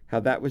show how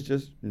that was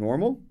just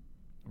normal,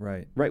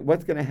 right?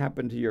 What's going to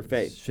happen to your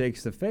faith?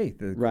 Shakes the faith.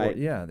 Right.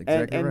 Yeah,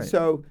 exactly and right.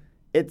 so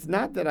it's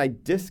not that I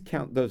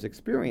discount those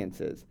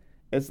experiences.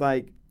 It's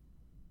like,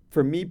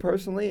 for me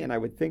personally, and I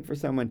would think for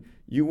someone,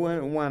 you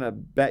wouldn't want to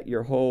bet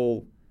your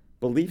whole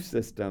belief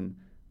system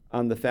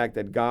on the fact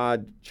that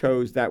God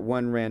chose that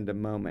one random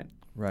moment.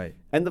 Right.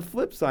 And the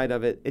flip side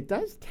of it, it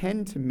does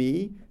tend to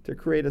me to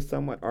create a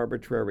somewhat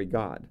arbitrary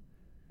God.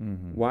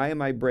 Why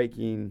am I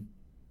breaking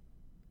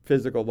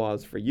physical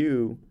laws for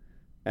you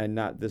and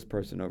not this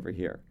person over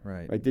here?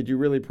 Right. Did you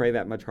really pray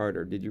that much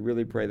harder? Did you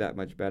really pray that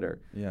much better?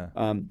 Yeah.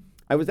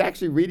 I was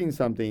actually reading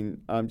something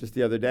just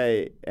the other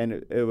day,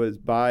 and it was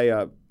by,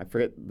 I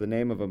forget the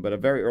name of him, but a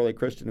very early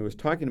Christian who was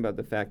talking about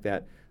the fact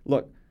that,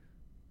 look,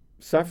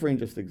 suffering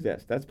just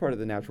exists. That's part of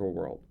the natural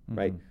world,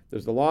 right?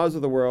 There's the laws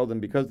of the world,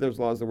 and because there's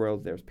laws of the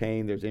world, there's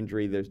pain, there's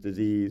injury, there's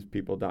disease,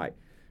 people die,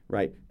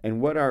 right? And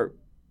what our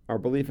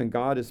belief in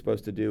God is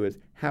supposed to do is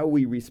how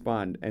we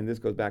respond, and this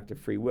goes back to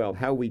free will,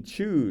 how we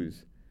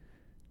choose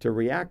to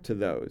react to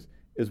those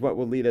is what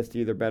will lead us to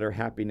either better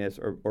happiness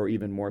or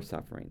even more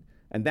suffering.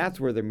 And that's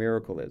where the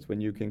miracle is,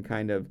 when you can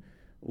kind of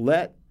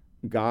let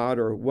God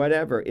or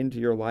whatever into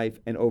your life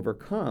and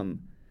overcome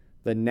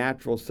the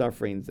natural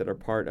sufferings that are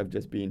part of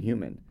just being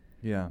human.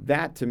 Yeah.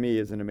 That, to me,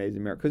 is an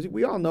amazing miracle. Because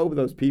we all know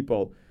those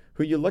people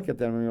who you look at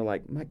them and you're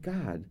like, my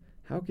God,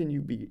 how can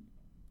you be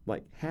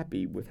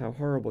happy with how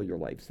horrible your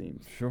life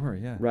seems? Sure,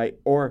 yeah. Right?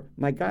 Or,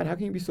 my God, how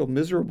can you be so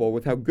miserable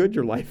with how good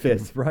your life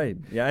is? Right.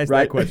 Yeah, I ask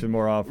Right? that question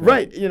more often.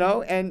 Right,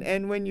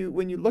 and when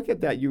you look at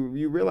that,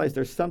 you realize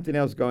there's something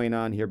else going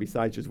on here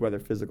besides just whether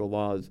physical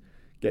laws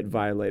get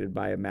violated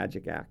by a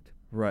magic act.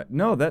 Right.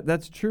 No,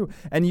 that's true.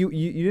 And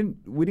we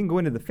didn't go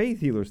into the faith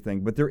healers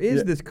thing, but there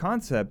is this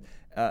concept,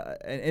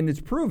 and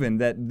it's proven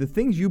that the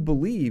things you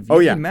believe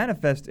you can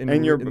manifest in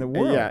the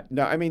world. Yeah.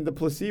 No, I mean the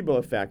placebo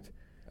effect.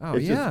 Oh,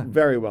 it's just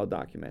very well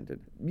documented.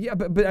 Yeah,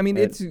 but I mean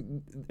it's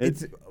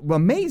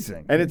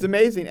amazing. And it's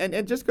amazing, and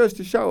it just goes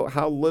to show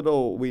how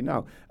little we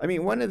know. I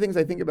mean, one of the things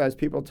I think about is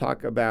people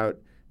talk about,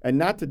 and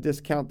not to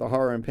discount the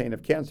horror and pain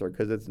of cancer,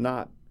 because it's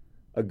not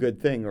a good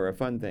thing or a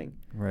fun thing.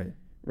 Right.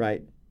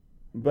 Right.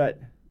 But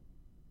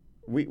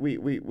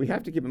we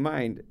have to keep in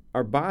mind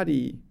our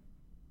body,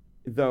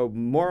 though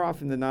more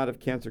often than not, if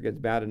cancer gets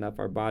bad enough,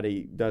 our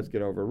body does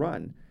get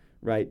overrun.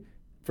 Right.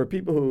 For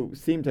people who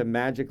seem to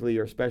magically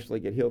or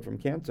specially get healed from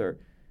cancer,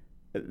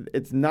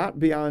 it's not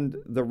beyond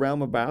the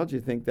realm of biology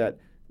to think that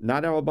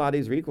not all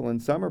bodies are equal,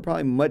 and some are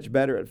probably much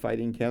better at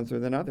fighting cancer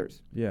than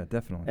others. Yeah,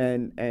 definitely.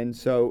 And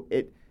so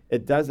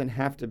it doesn't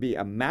have to be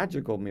a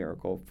magical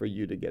miracle for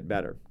you to get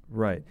better.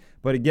 Right.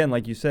 But again,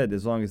 like you said,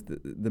 as long as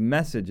the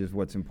message is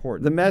what's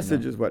important. The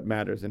message is what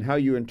matters, and how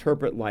you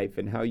interpret life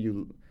and how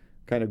you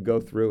kind of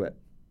go through it.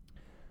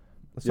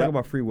 Let's talk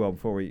about free will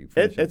before we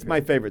finish. It's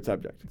my favorite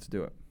subject. Let's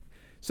do it.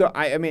 So,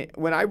 I mean,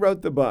 when I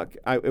wrote the book,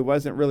 it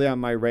wasn't really on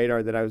my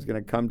radar that I was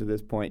going to come to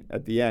this point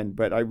at the end,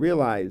 but I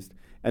realized,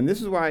 and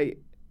this is why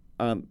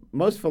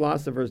most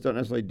philosophers don't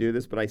necessarily do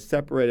this, but I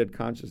separated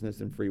consciousness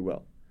and free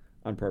will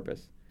on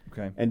purpose.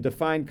 Okay. And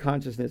defined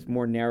consciousness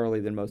more narrowly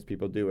than most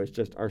people do as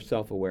just our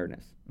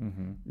self-awareness,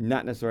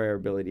 not necessarily our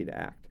ability to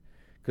act.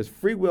 Because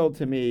free will,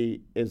 to me,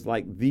 is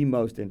like the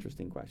most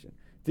interesting question.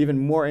 It's even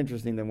more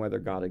interesting than whether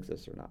God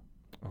exists or not.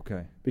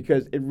 Okay.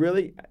 Because it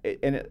really,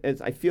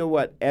 it's I feel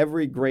what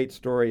every great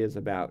story is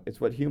about.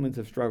 It's what humans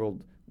have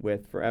struggled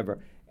with forever.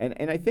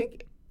 And I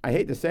think, I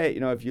hate to say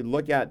it, if you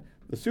look at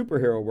the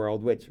superhero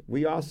world, which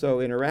we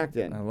also interact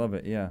in. I love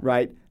it, yeah.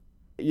 Right?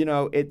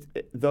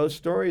 Those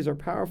stories are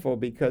powerful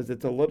because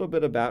it's a little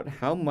bit about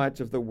how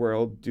much of the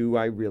world do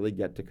I really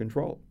get to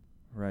control.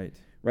 Right.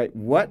 Right?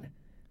 What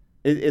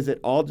Is it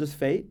all just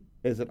fate?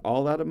 Is it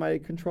all out of my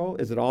control?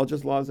 Is it all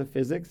just laws of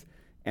physics?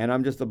 And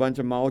I'm just a bunch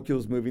of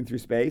molecules moving through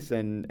space,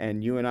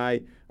 and you and I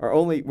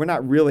we're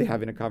not really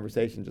having a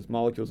conversation, just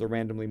molecules are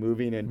randomly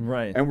moving, and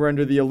we're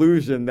under the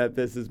illusion that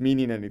this is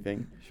meaning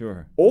anything.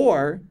 Sure.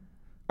 Or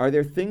are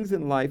there things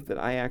in life that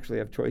I actually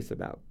have choice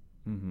about?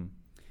 Mm-hmm.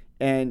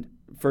 And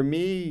for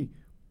me,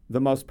 the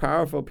most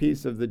powerful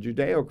piece of the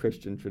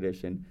Judeo-Christian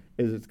tradition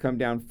is it's come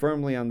down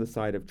firmly on the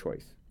side of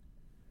choice.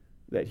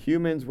 That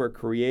humans were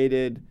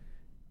created,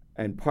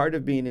 and part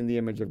of being in the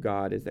image of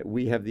God is that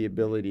we have the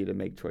ability to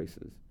make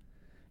choices.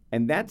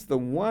 And that's the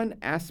one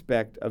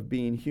aspect of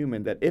being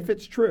human that, if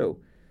it's true,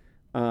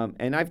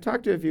 and I've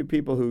talked to a few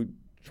people who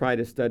try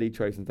to study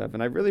choice and stuff,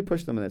 and I've really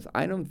pushed them on this.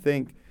 I don't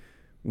think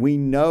we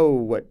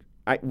know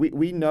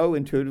we know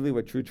intuitively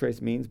what true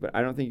choice means, but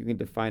I don't think you can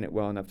define it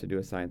well enough to do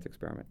a science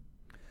experiment.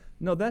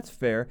 No, that's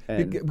fair.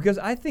 Because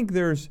I think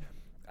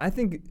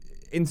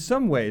in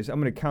some ways,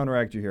 I'm going to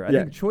counteract you here. I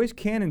think choice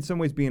can in some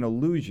ways be an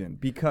illusion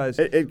because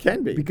it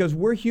can be. Because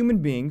we're human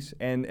beings,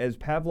 and as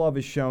Pavlov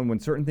has shown, when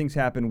certain things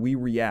happen, we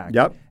react.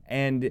 Yep.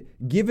 And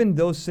given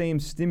those same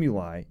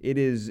stimuli, it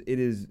is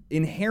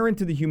inherent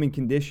to the human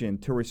condition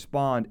to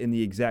respond in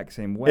the exact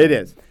same way. It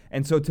is.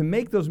 And so to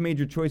make those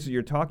major choices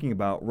you're talking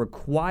about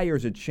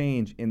requires a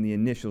change in the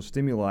initial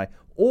stimuli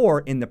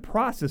or in the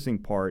processing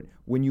part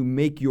when you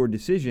make your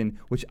decision,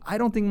 which I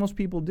don't think most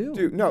people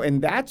do. No,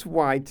 and that's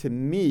why, to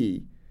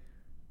me,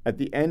 at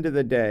the end of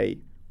the day,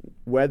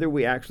 whether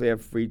we actually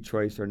have free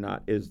choice or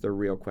not is the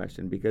real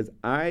question. Because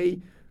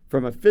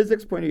from a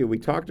physics point of view, we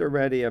talked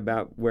already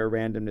about where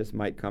randomness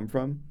might come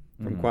from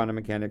quantum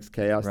mechanics,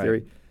 chaos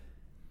theory.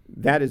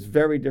 That is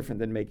very different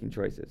than making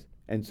choices.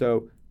 And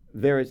so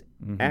there is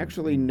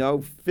actually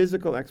no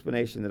physical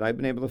explanation that I've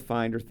been able to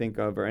find or think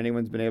of, or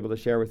anyone's been able to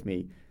share with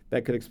me,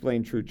 that could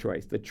explain true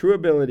choice. The true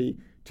ability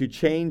to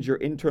change your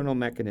internal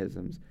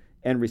mechanisms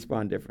and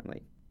respond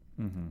differently.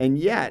 And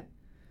yet,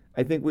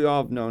 I think we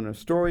all have known of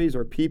stories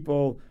or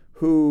people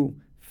who,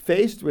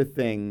 faced with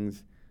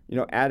things,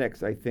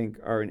 addicts, I think,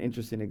 are an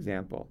interesting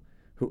example,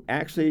 who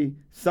actually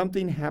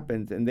something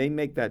happens and they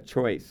make that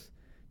choice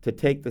to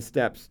take the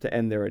steps to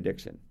end their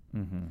addiction.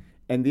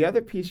 And the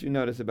other piece you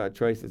notice about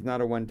choice is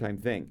not a one-time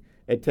thing.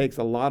 It takes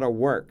a lot of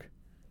work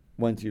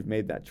once you've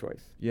made that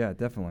choice. Yeah,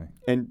 definitely.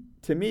 And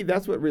to me,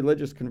 that's what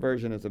religious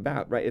conversion is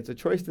about, right? It's a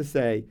choice to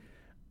say,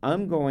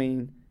 I'm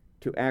going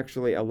to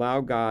actually allow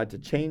God to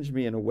change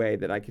me in a way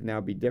that I can now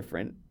be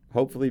different,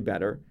 hopefully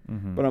better,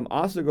 but I'm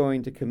also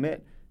going to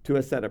commit to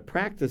a set of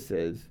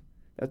practices.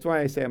 That's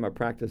why I say I'm a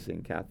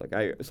practicing Catholic.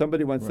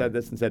 Somebody once said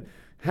this and said,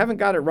 haven't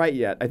got it right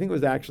yet. I think it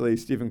was actually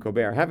Stephen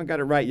Colbert. Haven't got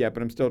it right yet,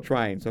 but I'm still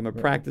trying, so I'm a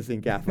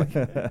practicing Catholic.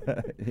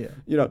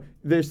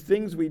 There's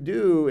things we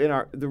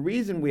do the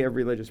reason we have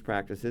religious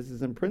practices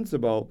is in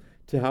principle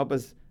to help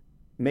us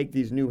make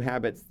these new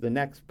habits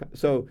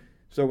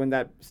so when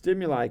that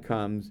stimuli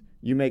comes,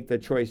 you make the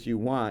choice you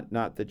want,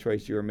 not the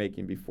choice you were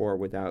making before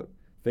without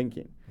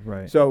thinking.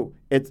 Right. So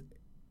it's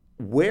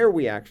where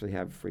we actually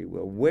have free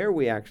will, where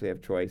we actually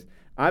have choice.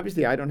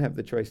 Obviously, I don't have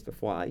the choice to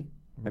fly.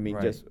 I mean,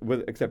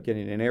 except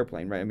getting in an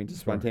airplane, right? I mean,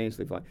 just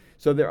spontaneously fly.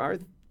 So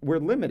we're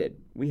limited.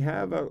 We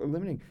have a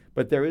limiting,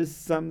 but there is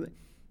some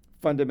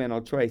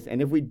fundamental choice.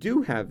 And if we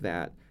do have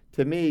that,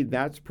 to me,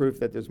 that's proof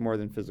that there's more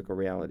than physical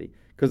reality,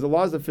 because the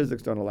laws of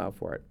physics don't allow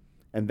for it.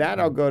 And that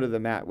I'll go to the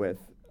mat with.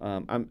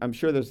 I'm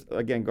sure there's,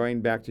 again, going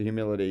back to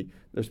humility,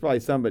 there's probably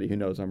somebody who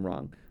knows I'm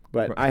wrong,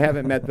 but I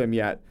haven't met them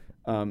yet.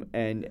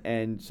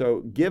 And so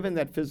given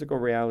that physical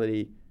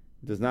reality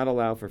does not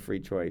allow for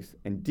free choice,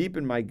 and deep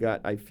in my gut,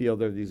 I feel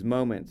there are these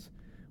moments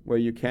where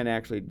you can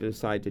actually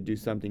decide to do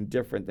something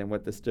different than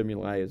what the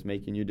stimuli is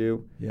making you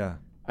do. Yeah.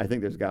 I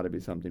think there's got to be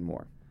something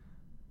more.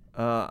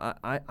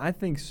 I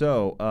think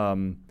so.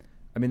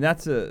 I mean, I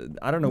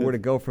don't know where to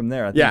go from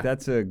there. I think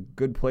that's a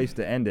good place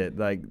to end it.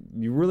 Like,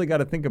 you really got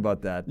to think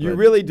about that. You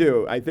really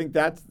do. I think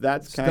that's kind of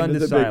the big one. Stunned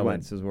to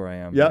silence is where I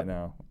am right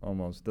now,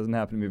 almost. Doesn't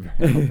happen to me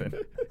very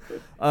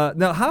often.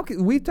 Now,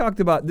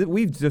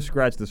 we've just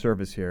scratched the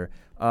surface here.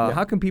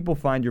 How can people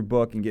find your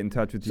book and get in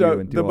touch with you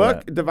and do all that? So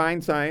the book,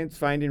 Divine Science,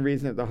 Finding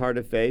Reason at the Heart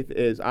of Faith,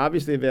 is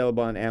obviously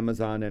available on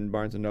Amazon and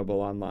Barnes & Noble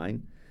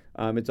online.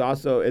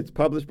 It's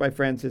published by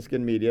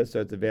Franciscan Media, so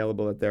it's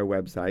available at their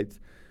websites.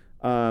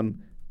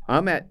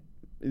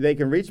 They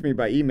can reach me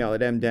by email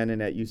at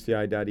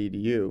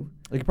mdennin@uci.edu.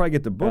 They could probably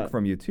get the book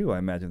from you too, I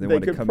imagine. They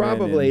could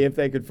probably, if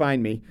they could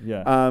find me.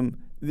 Yeah.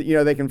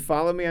 They can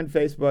follow me on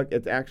Facebook.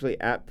 It's actually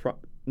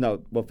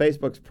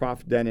Facebook's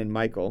Prof. Dennin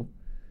Michael,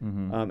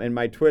 and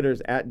my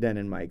Twitter's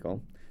 @Dennin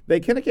Michael.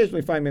 They can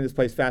occasionally find me in this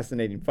place,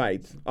 Fascinating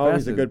Fights.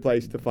 Always a good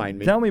place to find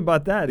me. Tell me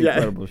about that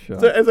incredible show.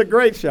 So it's a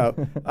great show.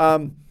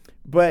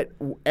 But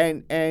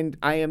I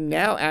am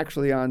now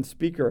actually on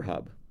Speaker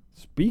Hub.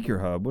 Speaker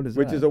Hub, what is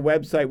that? Which is a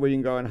website where you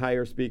can go and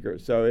hire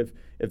speakers. So if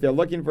they're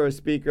looking for a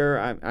speaker,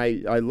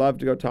 I love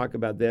to go talk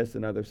about this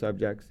and other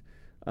subjects.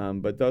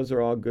 But those are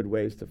all good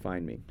ways to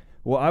find me.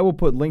 Well, I will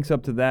put links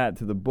up to that,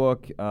 to the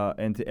book,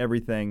 and to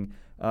everything.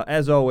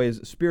 As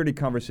always, spirited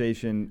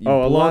conversation. You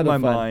blow my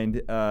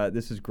mind.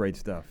 This is great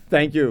stuff.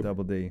 Thank you.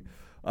 Double D.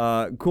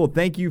 Cool.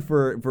 Thank you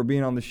for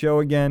being on the show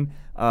again.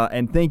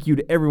 And thank you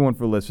to everyone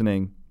for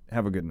listening.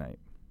 Have a good night.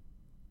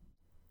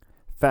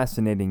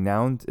 Fascinating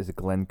Nouns is a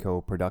Glencoe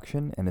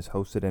production and is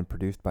hosted and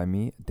produced by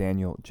me,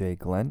 Daniel J.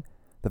 Glenn.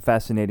 The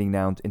Fascinating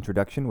Nouns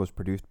introduction was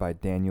produced by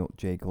Daniel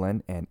J.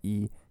 Glenn and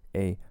E.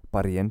 A.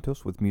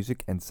 Barrientos, with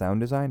music and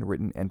sound design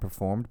written and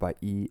performed by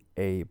E.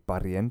 A.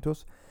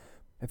 Barrientos.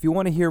 If you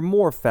want to hear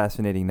more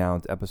Fascinating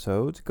Nouns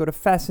episodes, go to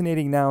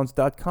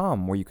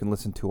fascinatingnouns.com, where you can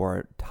listen to our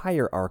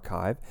entire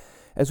archive,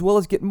 as well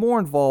as get more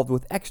involved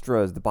with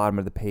extras. At the bottom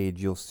of the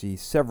page, you'll see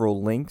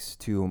several links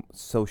to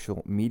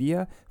social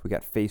media. We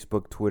got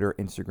Facebook, Twitter,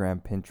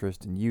 Instagram,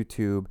 Pinterest, and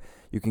YouTube.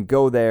 You can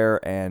go there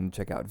and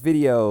check out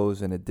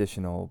videos and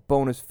additional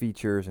bonus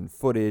features and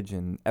footage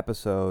and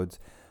episodes.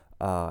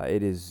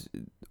 It is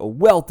a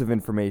wealth of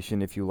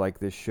information if you like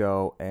this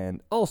show.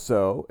 And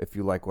also, if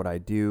you like what I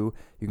do,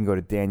 you can go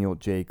to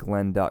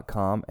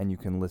danieljglenn.com and you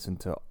can listen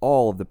to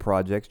all of the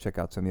projects, check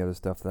out some of the other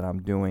stuff that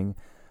I'm doing.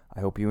 I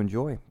hope you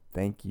enjoy.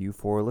 Thank you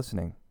for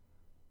listening.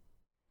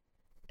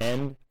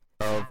 End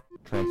of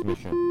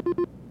transmission.